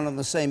round and round on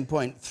the same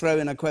point, throw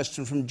in a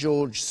question from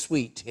George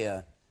Sweet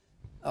here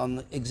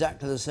on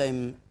exactly the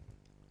same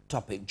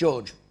topic.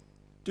 George.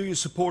 Do you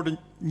support a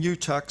new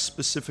tax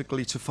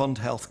specifically to fund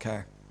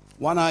healthcare?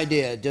 One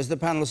idea. Does the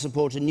panel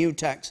support a new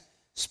tax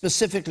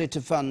specifically to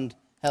fund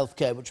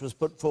healthcare, which was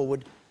put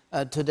forward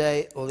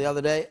today or the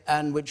other day,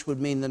 and which would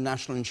mean the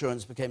national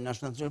insurance became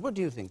national insurance? What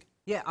do you think?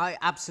 Yeah, I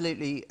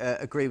absolutely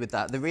agree with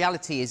that. The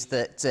reality is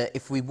that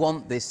if we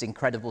want this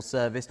incredible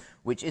service,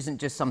 which isn't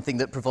just something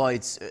that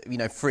provides,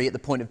 free at the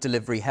point of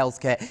delivery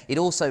healthcare, it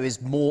also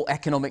is more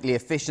economically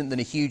efficient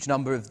than a huge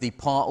number of the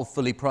part or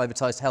fully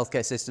privatised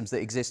healthcare systems that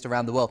exist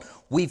around the world.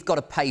 We've got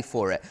to pay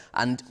for it.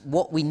 And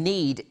what we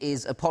need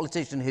is a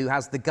politician who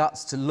has the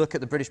guts to look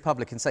at the British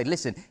public and say,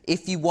 listen,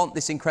 if you want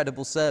this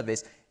incredible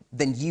service,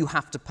 then you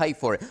have to pay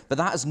for it. But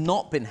that has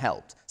not been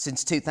helped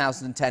since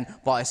 2010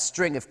 by a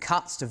string of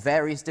cuts to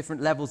various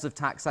different levels of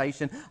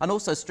taxation, and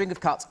also a string of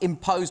cuts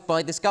imposed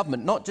by this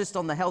government, not just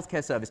on the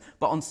healthcare service,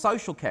 but on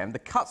social care. And the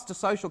cuts to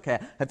social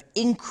care have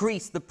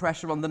increased the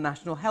pressure on the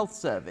National Health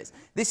Service.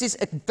 This is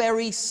a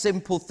very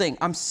simple thing.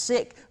 I'm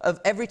sick of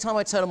every time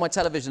I turn on my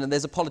television and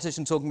there's a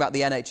politician talking about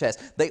the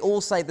NHS, they all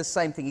say the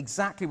same thing,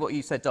 exactly what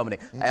you said, Dominic.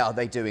 Oh,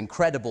 they do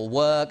incredible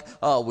work.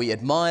 Oh, we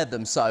admire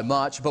them so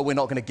much, but we're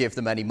not going to give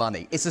them any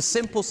money. It's a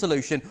simple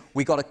solution.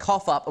 We've got to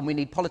cough up, and we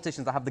need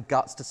politicians that have the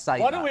guts to say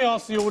Why don't we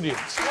ask the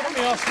audience? Why don't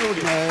we ask the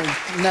audience?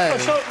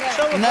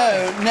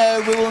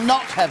 No, we will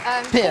not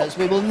have, Piers,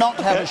 we will not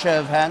have a show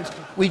of hands.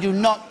 We do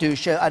not do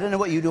show. I don't know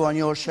what you do on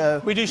your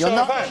show. We do show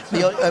of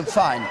hands.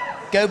 Fine.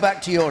 Go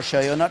back to your show.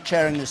 You're not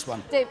chairing this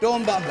one.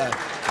 Dawn Butler.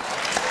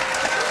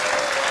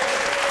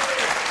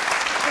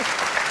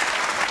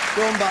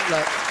 Dawn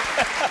Butler.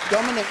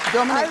 Dominic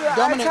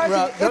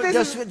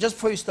Raab, just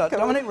before you start,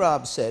 Dominic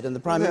Raab said, and the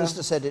Prime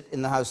Minister said it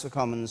in the House of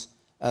Commons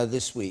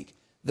this week,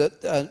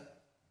 that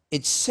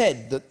it's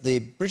said that the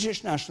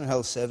British National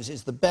Health Service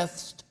is the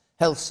best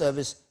health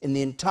service in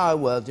the entire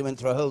world. He went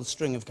through a whole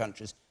string of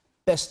countries.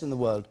 Best in the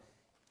world.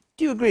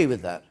 Do you agree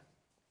with that?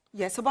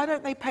 Yes, so why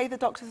don't they pay the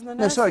doctors and the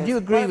nurses? No, sorry, do you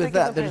agree with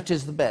that it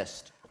is the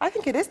best? I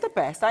think it is the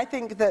best. I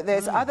think that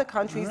there's other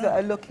countries that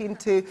are looking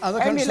to Other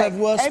countries have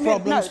worse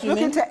problems, do you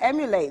mean? looking to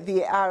emulate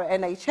our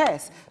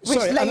NHS.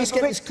 Sorry, I must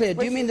get this clear.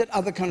 Do you mean that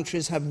other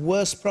countries have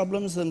worse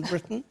problems than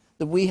Britain?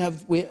 That we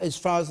have, as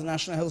far as the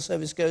National Health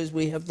Service goes,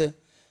 we have the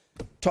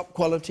top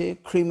quality,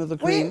 cream of the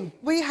cream?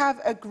 We have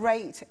a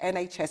great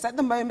NHS. At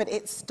the moment,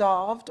 it's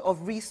starved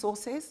of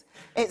resources.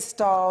 It's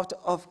starved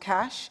of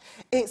cash.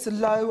 It's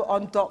low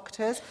on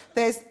doctors.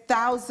 There's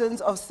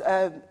thousands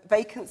of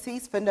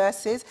vacancies for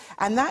nurses,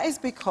 and that is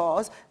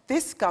because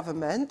this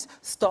government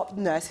stopped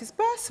nurses'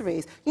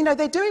 bursaries. You know,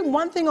 they're doing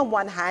one thing on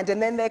one hand, and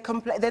then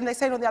they're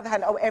saying on the other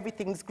hand, oh,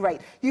 everything's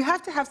great. You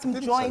have to have some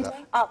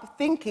joined-up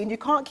thinking. You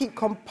can't keep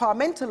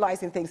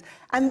compartmentalising things.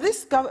 And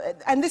this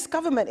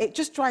government, it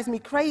just drives me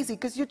crazy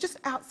because you're just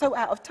so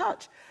out of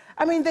touch.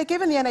 I mean, they're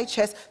giving the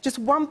NHS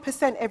just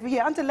 1% every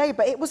year. Under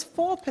Labour, it was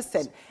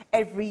 4%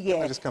 every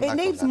year. It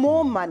needs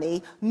more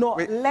money,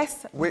 not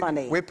less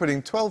money. We're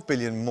putting 12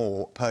 billion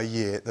more per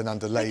year than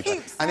under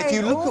Labour. And if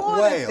you look at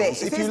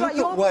Wales,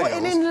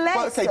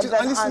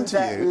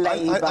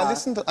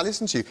 I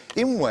listen to you.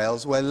 In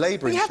Wales, where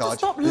Labour in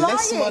charge,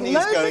 less money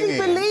is going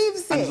in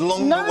and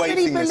longer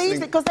waiting lists. Nobody believes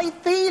it because they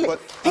feel it.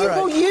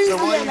 People use the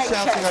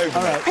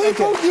NHS.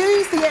 People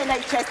use the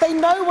NHS. They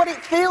know what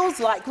it feels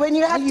like when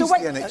you have to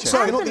wait.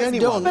 Sorry, you're not the only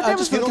one. I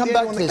just want to come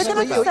back to this.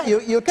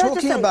 You're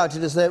talking about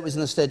it as though it was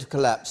in a state of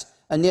collapse,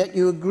 and yet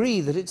you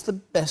agree that it's the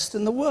best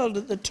in the world,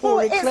 that the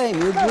Tory claim.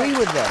 You agree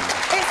with them.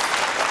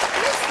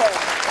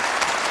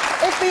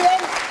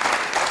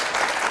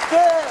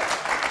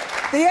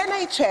 The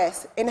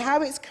NHS, in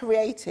how it's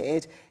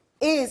created,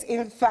 is,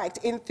 in fact,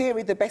 in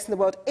theory, the best in the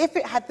world if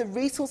it had the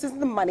resources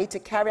and the money to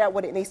carry out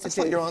what it needs to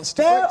do. Like your answer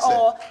to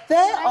Brexit.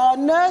 There are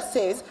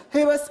nurses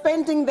who are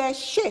spending their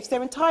shifts,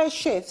 their entire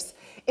shifts,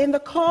 in the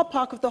car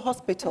park of the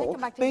hospital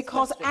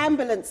because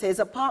ambulances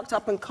are parked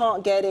up and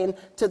can't get in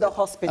to the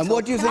hospital. And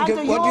what do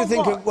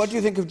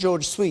you think of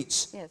George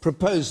Sweet's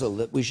proposal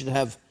that we should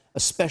have a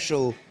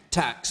special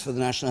tax for the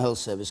National Health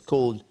Service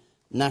called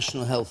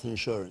National Health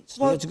Insurance?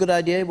 Do you think it's a good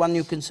idea, one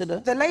you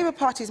consider? The Labour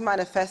Party's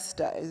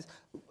manifesto's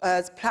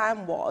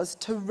plan was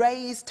to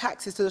raise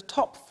taxes to the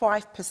top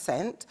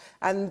 5%,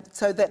 and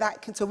so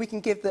so we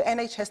can give the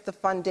NHS the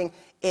funding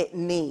it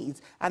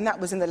needs, and that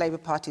was in the Labour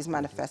Party's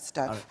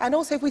manifesto. And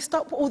also, if we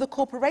stop all the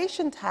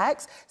corporation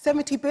tax,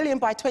 70 billion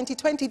by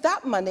 2020,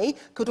 that money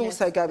could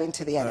also go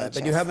into the NHS.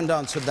 But you haven't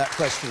answered that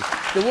question.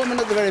 The woman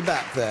at the very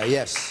back there,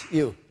 yes,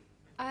 you.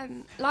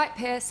 Like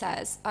Piers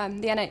says,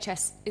 the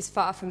NHS is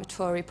far from a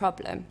Tory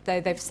problem, though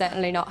they've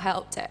certainly not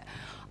helped it.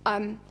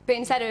 But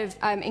instead of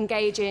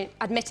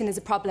admitting there's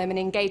a problem and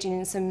engaging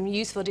in some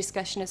useful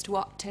discussion as to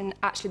what can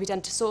actually be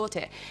done to sort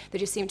it, they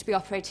just seem to be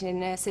operating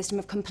in a system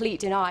of complete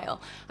denial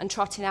and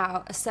trotting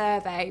out a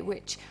survey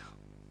which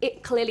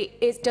it clearly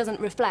doesn't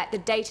reflect the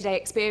day-to-day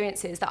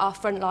experiences that our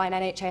frontline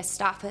NHS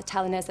staff are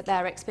telling us that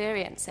they're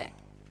experiencing.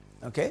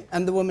 OK,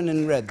 and the woman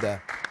in red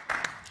there.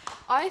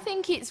 I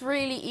think it's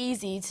really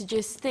easy to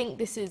just think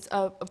this is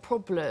a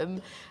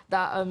problem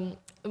that, I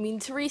mean,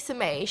 Theresa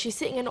May, she's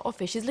sitting in an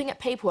office, she's looking at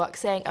paperwork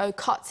saying, oh,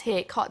 cuts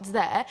here, cuts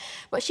there,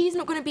 but she's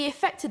not going to be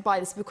affected by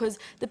this because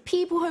the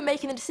people who are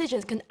making the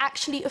decisions can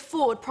actually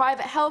afford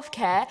private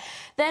healthcare.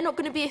 They're not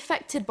going to be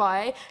affected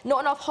by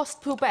not enough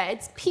hospital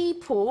beds.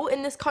 People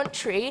in this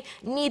country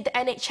need the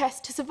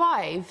NHS to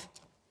survive.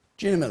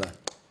 Gina Miller.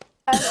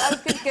 I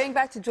was going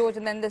back to George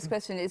and then this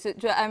question.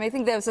 I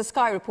think there was a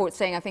Sky report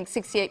saying I think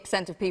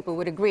 68% of people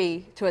would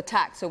agree to a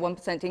tax or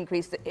 1%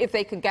 increase if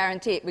they could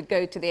guarantee it would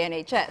go to the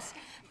NHS.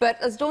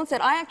 But as Dawn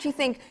said, I actually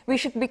think we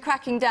should be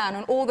cracking down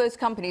on all those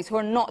companies who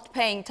are not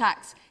paying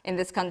tax in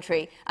this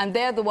country. And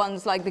they're the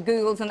ones like the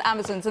Googles and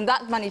Amazons, and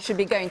that money should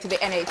be going to the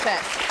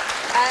NHS.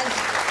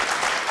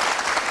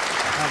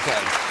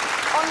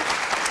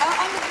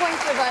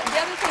 The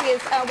other thing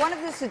is, one of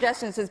the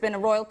suggestions has been a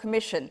royal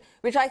commission,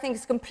 which I think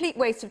is a complete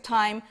waste of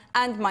time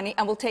and money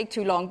and will take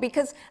too long,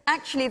 because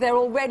actually there are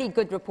already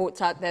good reports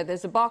out there.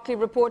 There's a Barclay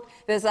report,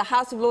 there's a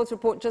House of Lords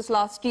report just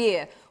last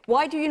year.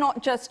 Why do you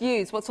not just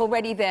use what's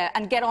already there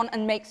and get on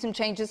and make some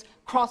changes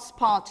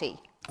cross-party?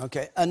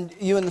 OK, and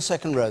you in the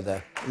second row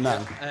there,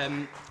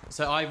 ma'am.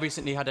 So I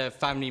recently had a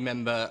family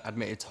member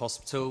admitted to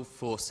hospital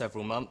for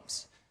several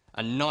months,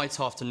 and night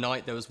after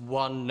night there was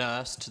one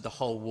nurse to the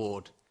whole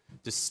ward.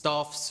 The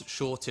staff's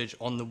shortage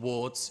on the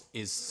wards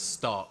is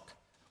stark.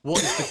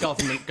 What is the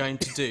government going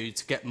to do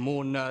to get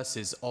more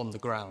nurses on the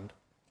ground?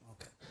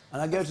 OK.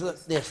 And I go to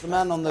the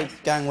man on the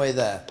gangway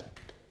there,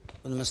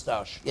 with the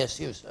moustache. Yes,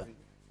 you, sir.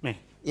 Me?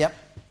 Yep.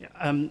 Yeah,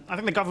 I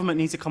think the government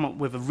needs to come up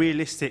with a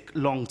realistic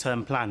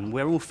long-term plan.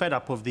 We're all fed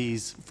up of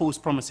these false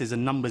promises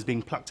and numbers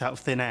being plucked out of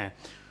thin air.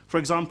 For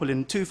example,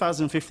 in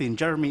 2015,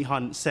 Jeremy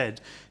Hunt said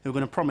they were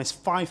going to promise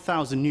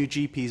 5,000 new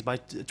GPs by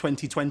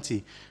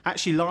 2020.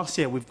 Actually, last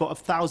year, we've got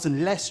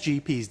 1,000 less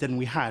GPs than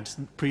we had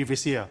the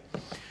previous year.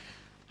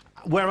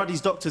 Where are these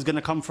doctors going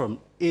to come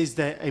from? Is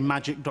there a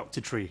magic doctor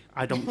tree?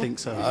 I don't think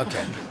so.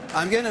 OK.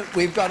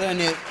 We've got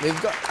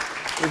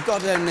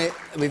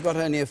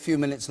only a few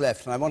minutes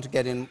left, and I want to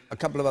get in a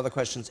couple of other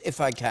questions,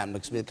 if I can,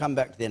 because we'll come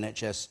back to the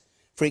NHS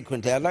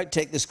frequently. I'd like to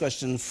take this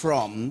question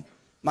from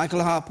Michael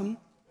Harpham,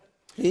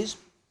 please.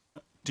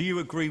 Do you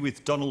agree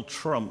with Donald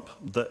Trump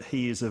that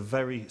he is a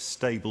very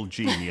stable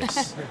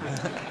genius?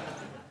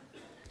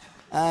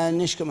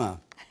 Nish Kumar.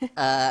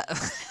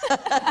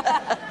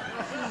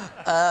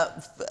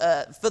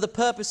 For the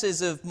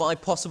purposes of my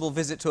possible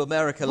visit to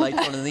America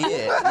later on in the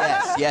year,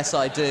 yes,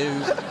 I do.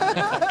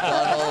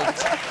 Donald,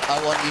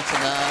 I want you to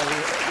know.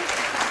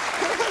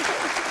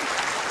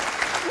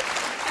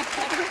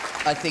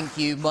 I think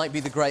you might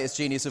be the greatest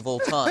genius of all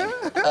time.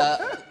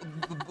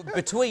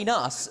 Between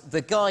us,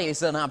 the guy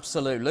is an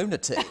absolute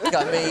lunatic.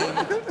 I mean,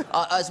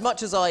 As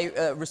much as I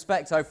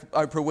respect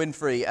Oprah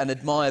Winfrey and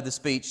admire the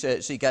speech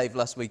she gave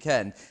last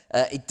weekend,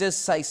 it does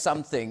say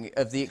something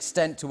of the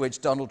extent to which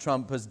Donald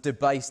Trump has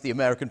debased the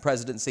American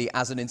presidency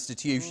as an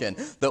institution,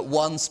 that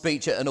one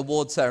speech at an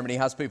award ceremony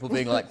has people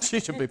being like, she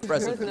should be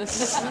president.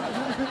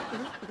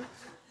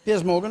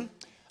 Piers Morgan.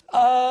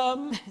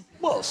 Well,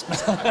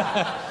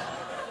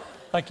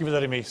 thank you for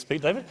letting me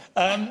speak, David.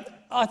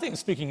 I think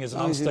speaking as an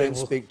unstable... As long as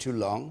you don't speak too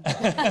long.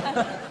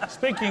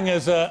 Speaking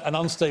as an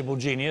unstable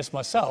genius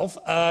myself,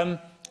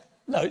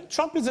 no,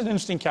 Trump is an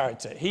interesting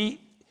character.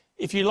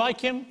 If you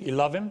like him, you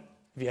love him.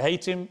 If you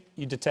hate him,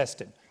 you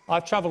detest him.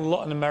 I've travelled a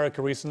lot in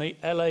America recently.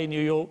 LA,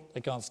 New York,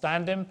 they can't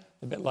stand him.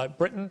 They're a bit like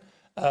Britain,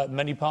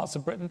 many parts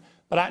of Britain.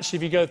 But actually,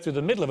 if you go through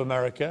the middle of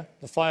America,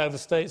 the flyover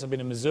states, I've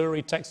been in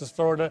Missouri, Texas,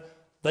 Florida,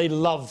 they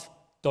love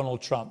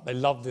Donald Trump. They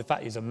love the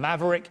fact he's a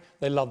maverick.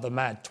 They love the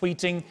mad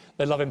tweeting.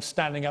 They love him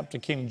standing up to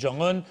Kim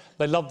Jong-un.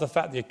 They love the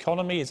fact the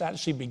economy is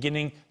actually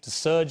beginning to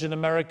surge in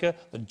America.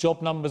 The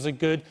job numbers are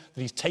good,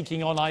 that he's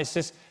taking on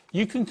ISIS.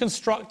 You can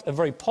construct a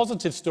very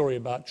positive story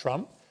about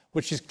Trump,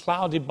 which is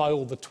clouded by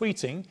all the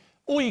tweeting,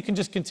 or you can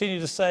just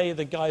continue to say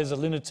the guy is a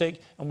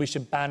lunatic and we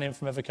should ban him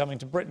from ever coming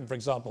to Britain, for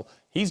example.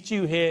 He's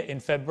due here in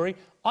February.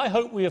 I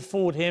hope we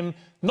afford him,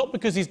 not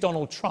because he's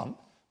Donald Trump,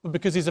 but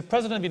because he's a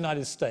president of the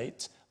United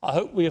States. I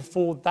hope we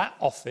afford that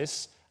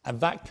office and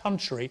that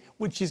country,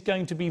 which is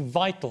going to be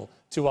vital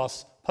to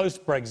us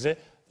post-Brexit,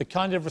 the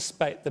kind of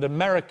respect that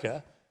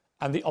America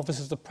and the office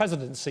of the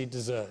presidency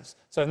deserves.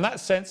 So in that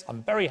sense,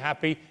 I'm very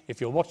happy,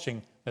 if you're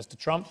watching, Mr.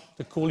 Trump,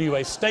 to call you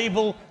a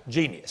stable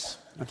genius.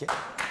 OK.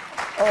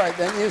 All right,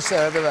 then, you,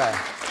 sir, over there.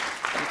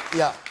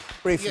 Yeah,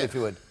 briefly, if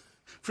you would.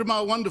 From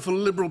our wonderful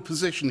Liberal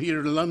position here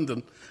in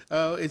London,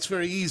 it's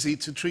very easy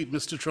to treat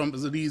Mr. Trump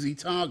as an easy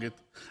target.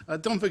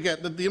 Don't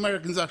forget that the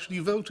Americans actually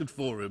voted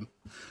for him.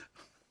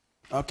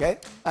 OK.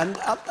 And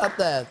up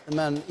there, the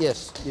man...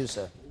 Yes, you,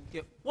 sir.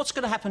 Yeah. What's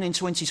going to happen in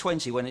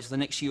 2020 when it's the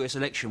next US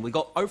election? We've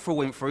got Oprah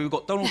Winfrey, we've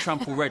got Donald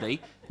Trump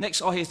already.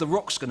 Next, I hear The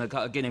Rock's going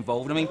to get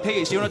involved. I mean,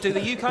 Piers, do you want to do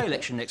the UK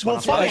election next one?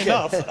 Well, funny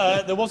enough,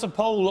 there was a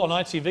poll on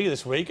ITV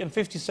this week, and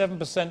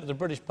 57% of the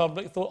British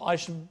public thought I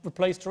should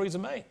replace Theresa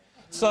May.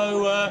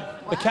 So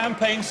the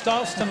campaign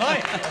starts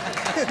tonight.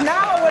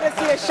 Now I want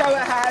to see a show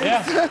of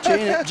hands.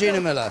 Yeah.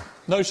 Gina Miller.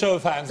 No show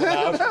of hands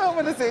allowed. I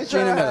want to see a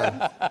show of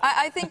hands.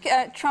 I think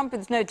Trump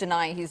is no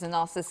denying he's a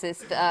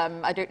narcissist.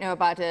 I don't know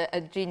about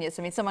a genius.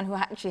 I mean, someone who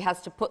actually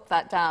has to put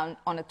that down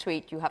on a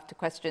tweet, you have to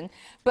question.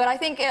 But I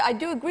think I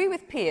do agree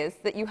with Piers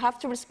that you have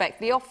to respect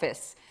the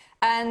office.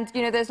 And,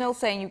 you know, there's no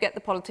saying you get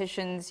the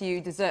politicians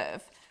you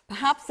deserve.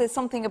 Perhaps there's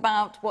something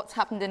about what's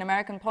happened in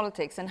American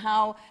politics and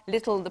how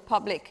little the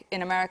public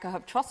in America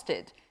have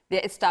trusted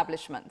the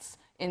establishments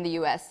in the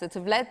US that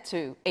have led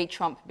to a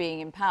Trump being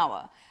in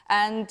power.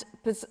 And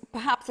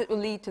perhaps it will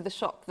lead to the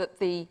shock that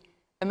the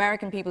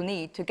American people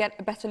need to get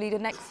a better leader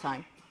next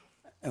time.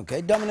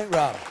 OK, Dominic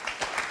Raab.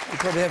 You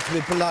probably have to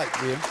be polite,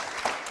 do you?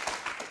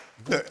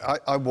 Look,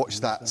 I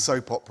watched that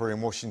soap opera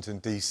in Washington,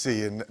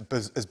 D.C. and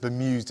as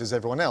bemused as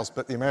everyone else,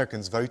 but the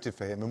Americans voted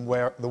for him, and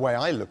the way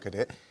I look at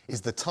it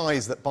is the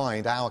ties that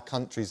bind our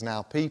countries and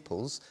our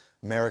peoples,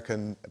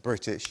 American,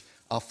 British,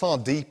 are far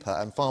deeper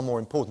and far more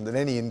important than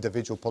any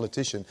individual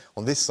politician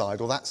on this side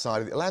or that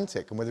side of the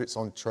Atlantic. And whether it's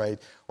on trade,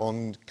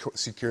 on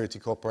security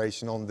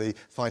cooperation, on the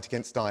fight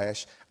against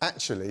Daesh,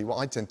 actually,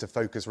 I tend to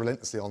focus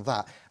relentlessly on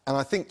that. And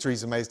I think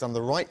Theresa May's done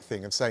the right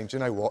thing of saying, do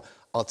you know what,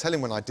 I'll tell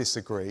him when I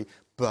disagree,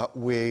 but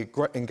we're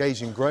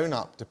engaging in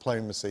grown-up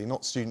diplomacy,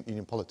 not student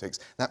union politics.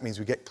 That means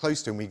we get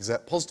close to him, we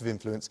exert positive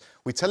influence.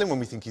 We tell him when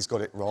we think he's got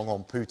it wrong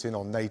on Putin,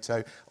 on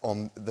NATO,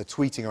 on the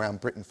tweeting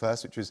around Britain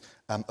First, which was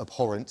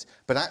abhorrent.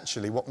 But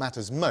actually, what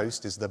matters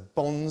most is the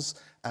bonds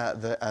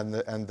and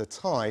the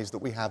ties that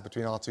we have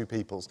between our two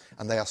peoples,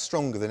 and they are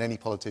stronger than any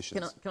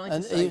politicians. Can I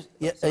just say...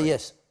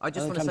 yes. I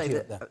just want to say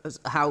that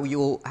how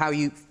you...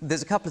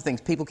 There's a couple of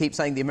things. People keep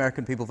saying the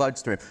American people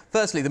voted for him.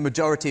 Firstly, the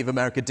majority of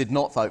America did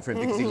not vote for him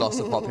because he lost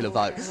the popular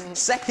vote.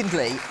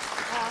 Secondly,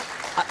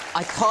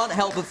 I can't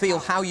help but feel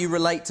how you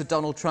relate to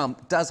Donald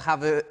Trump does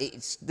have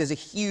there's a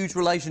huge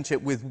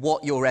relationship with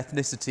what your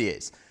ethnicity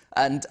is.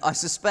 And I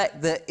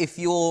suspect that if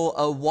you're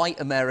a white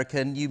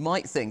American, you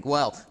might think,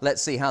 well, let's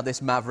see how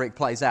this maverick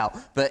plays out.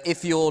 But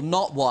if you're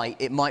not white,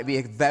 it might be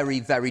a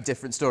very, very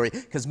different story.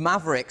 Because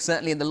maverick,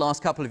 certainly in the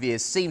last couple of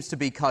years, seems to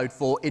be code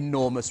for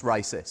enormous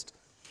racist.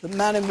 The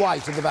man in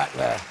white at the back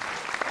there.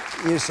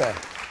 You, sir.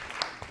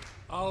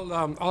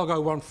 I'll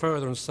go one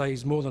further and say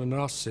he's more than a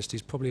narcissist,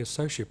 he's probably a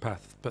sociopath.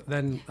 But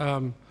then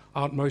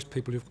aren't most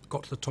people who've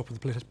got to the top of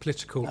the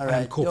political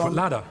and corporate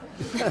ladder.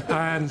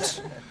 And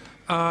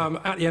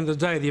at the end of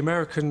the day, the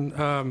American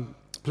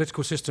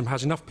political system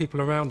has enough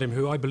people around him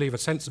who I believe are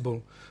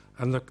sensible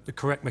and the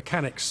correct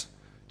mechanics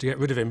to get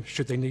rid of him,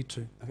 should they need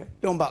to. OK.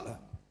 Dawn Butler.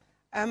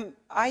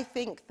 I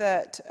think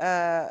that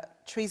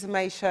Theresa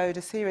May showed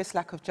a serious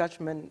lack of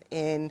judgment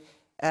in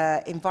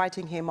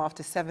inviting him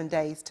after 7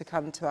 days to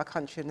come to our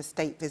country on a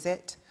state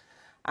visit.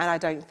 And I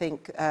don't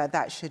think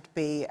that should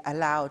be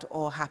allowed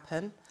or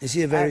happen. Is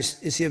he a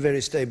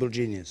very stable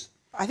genius?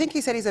 I think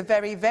he said he's a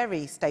very,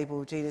 very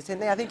stable genius,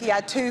 didn't he? I think he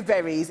had 2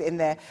 verys in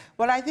there.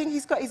 Well, I think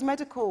he's got his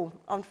medical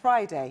on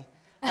Friday.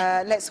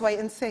 Let's wait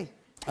and see.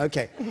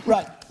 OK.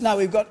 Right. Now,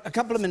 we've got a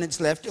couple of minutes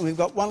left, and we've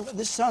got one...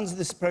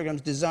 This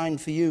programme's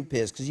designed for you,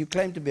 Piers, because you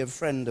claim to be a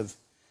friend of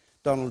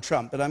Donald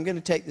Trump. But I'm going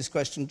to take this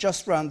question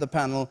just round the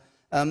panel.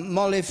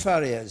 Molly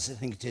Farias, I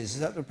think it is. Is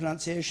that the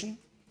pronunciation?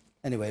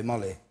 Anyway,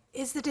 Molly.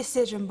 Is the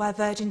decision by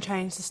Virgin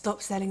Trains to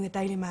stop selling the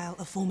Daily Mail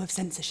a form of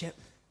censorship?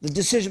 The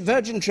decision...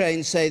 Virgin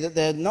Trains say that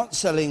they're not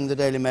selling the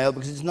Daily Mail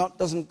because it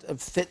doesn't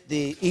fit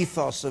the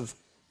ethos of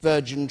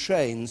Virgin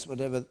Trains,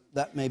 whatever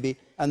that may be,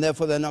 and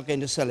therefore they're not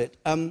going to sell it.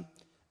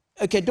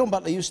 OK, Dawn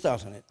Butler, you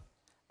start on it.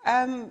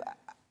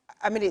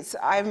 I mean,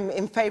 I'm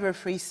in favour of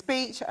free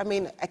speech. I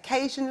mean,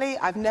 occasionally,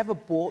 I've never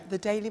bought the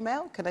Daily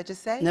Mail, can I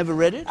just say? Never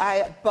read it?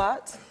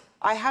 But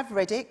I have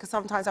read it because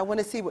sometimes I want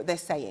to see what they're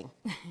saying.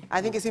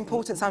 I think it's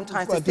important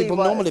sometimes to see people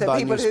what normally buy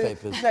people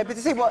newspapers. No, but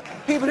to see what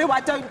people who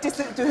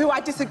I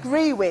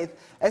disagree with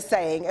are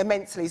saying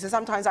immensely. So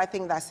sometimes I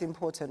think that's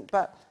important.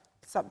 But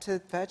it's up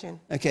to Virgin.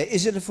 OK,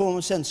 is it a form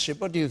of censorship?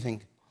 What do you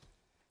think,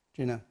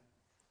 Gina?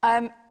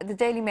 The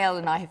Daily Mail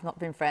and I have not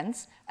been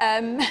friends.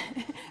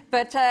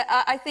 But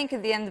I think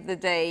at the end of the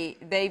day,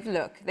 they've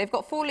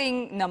got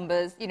falling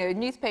numbers. You know,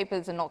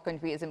 newspapers are not going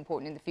to be as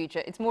important in the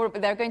future. It's more,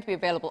 they're going to be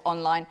available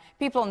online.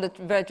 People on the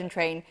Virgin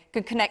train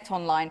can connect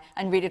online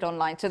and read it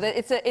online. So that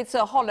it's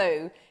a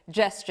hollow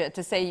gesture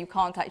to say you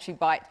can't actually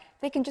buy it.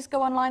 They can just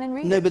go online and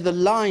read it. No, but the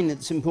line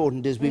that's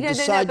important is we've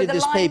decided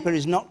this paper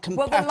is not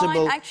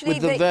compatible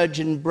with the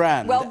Virgin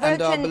brand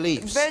and our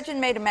beliefs. Virgin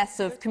made a mess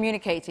of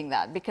communicating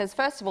that because,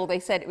 first of all, they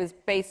said it was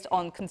based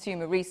on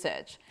consumer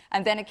research.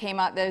 And then it came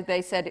out that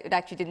they said it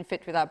actually didn't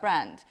fit with our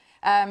brand,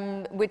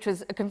 which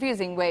was a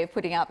confusing way of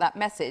putting out that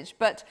message.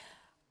 But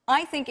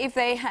I think if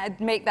they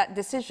had made that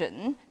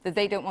decision that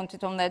they don't want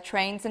it on their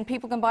trains, then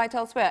people can buy it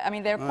elsewhere. I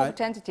mean, they're a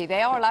corporate entity.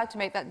 They are allowed to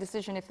make that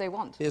decision if they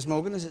want. Piers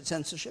Morgan, is it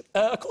censorship?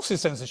 Of course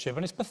it's censorship,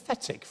 and it's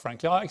pathetic,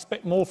 frankly. I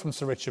expect more from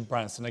Sir Richard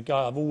Branson, a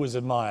guy I've always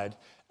admired.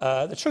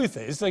 The truth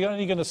is, they're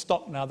only going to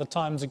stop now the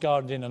Times, the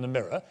Guardian and the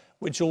Mirror,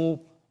 which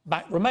all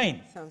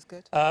remain. Sounds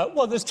good.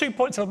 Well, there's 2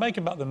 points I'll make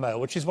about the Mail,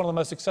 which is one of the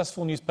most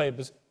successful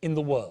newspapers in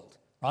the world.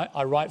 Right?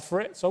 I write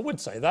for it, so I would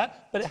say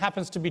that, but it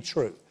happens to be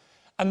true.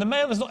 And the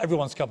Mail is not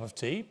everyone's cup of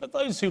tea, but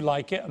those who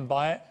like it and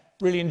buy it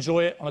really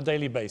enjoy it on a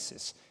daily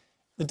basis.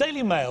 The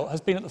Daily Mail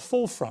has been at the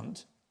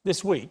forefront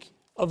this week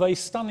of a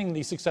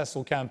stunningly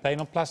successful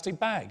campaign on plastic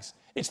bags.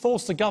 It's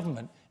forced the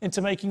government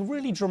into making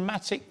really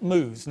dramatic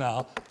moves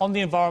now on the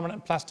environment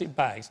and plastic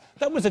bags.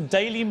 That was a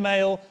Daily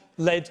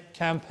Mail-led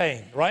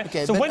campaign, right?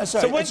 OK,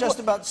 it's just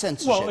about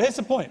censorship. Well, here's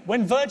the point.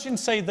 When Virgin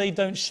say they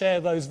don't share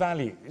those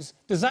values,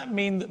 does that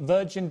mean that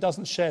Virgin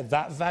doesn't share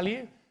that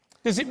value?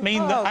 Does it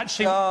mean that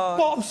actually... God.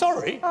 Well, I'm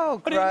sorry.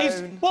 Oh, but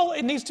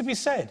it needs to be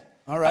said.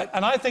 All right.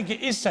 And I think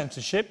it is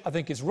censorship. I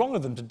think it's wrong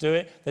of them to do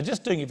it. They're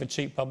just doing it for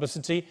cheap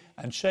publicity,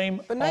 and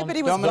shame but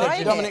nobody was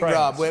buying Dominic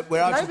Raab, we're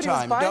out of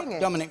time.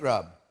 Dominic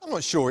Raab. I'm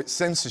not sure it's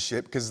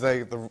censorship because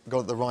they've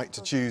got the right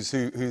to choose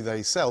who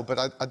they sell, but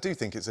I do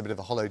think it's a bit of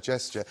a hollow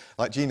gesture,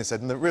 like Gina said,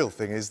 and the real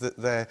thing is that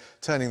they're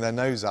turning their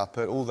nose up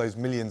at all those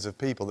millions of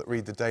people that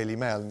read the Daily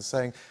Mail and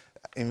saying,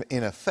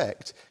 in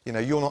effect, you know,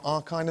 you're not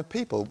our kind of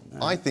people.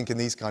 No. I think in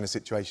these kind of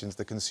situations,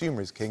 the consumer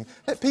is king.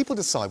 Let people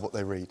decide what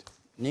they read.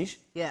 Nish?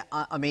 Yeah,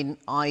 I mean,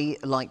 I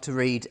like to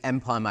read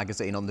Empire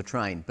magazine on the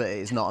train, but it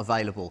is not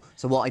available.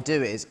 So what I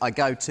do is I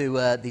go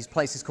to these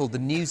places called the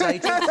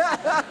newsagents.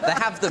 They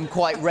have them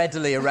quite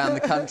readily around the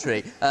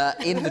country,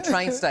 in the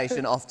train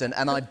station often,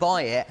 and I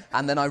buy it,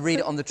 and then I read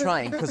it on the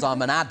train because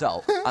I'm an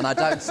adult, and I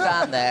don't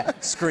stand there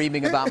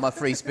screaming about my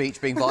free speech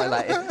being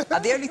violated.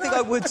 And the only thing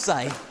I would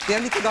say is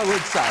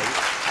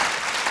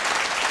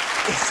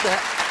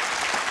that...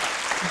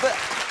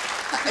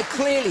 But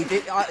clearly,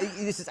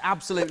 this is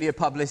absolutely a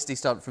publicity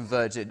stunt from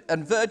Virgin.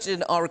 And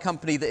Virgin are a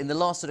company that in the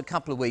last sort of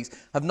couple of weeks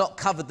have not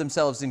covered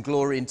themselves in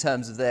glory in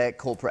terms of their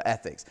corporate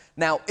ethics.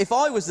 Now, if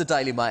I was the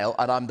Daily Mail,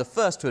 and I'm the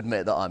first to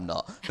admit that I'm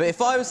not, but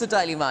if I was the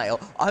Daily Mail,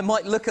 I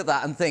might look at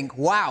that and think,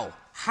 wow,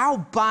 how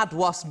bad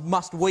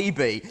must we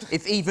be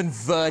if even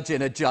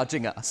Virgin are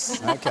judging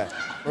us? OK.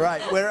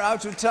 Right, we're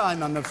out of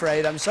time, I'm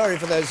afraid. I'm sorry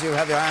for those who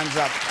have their hands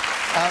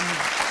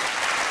up.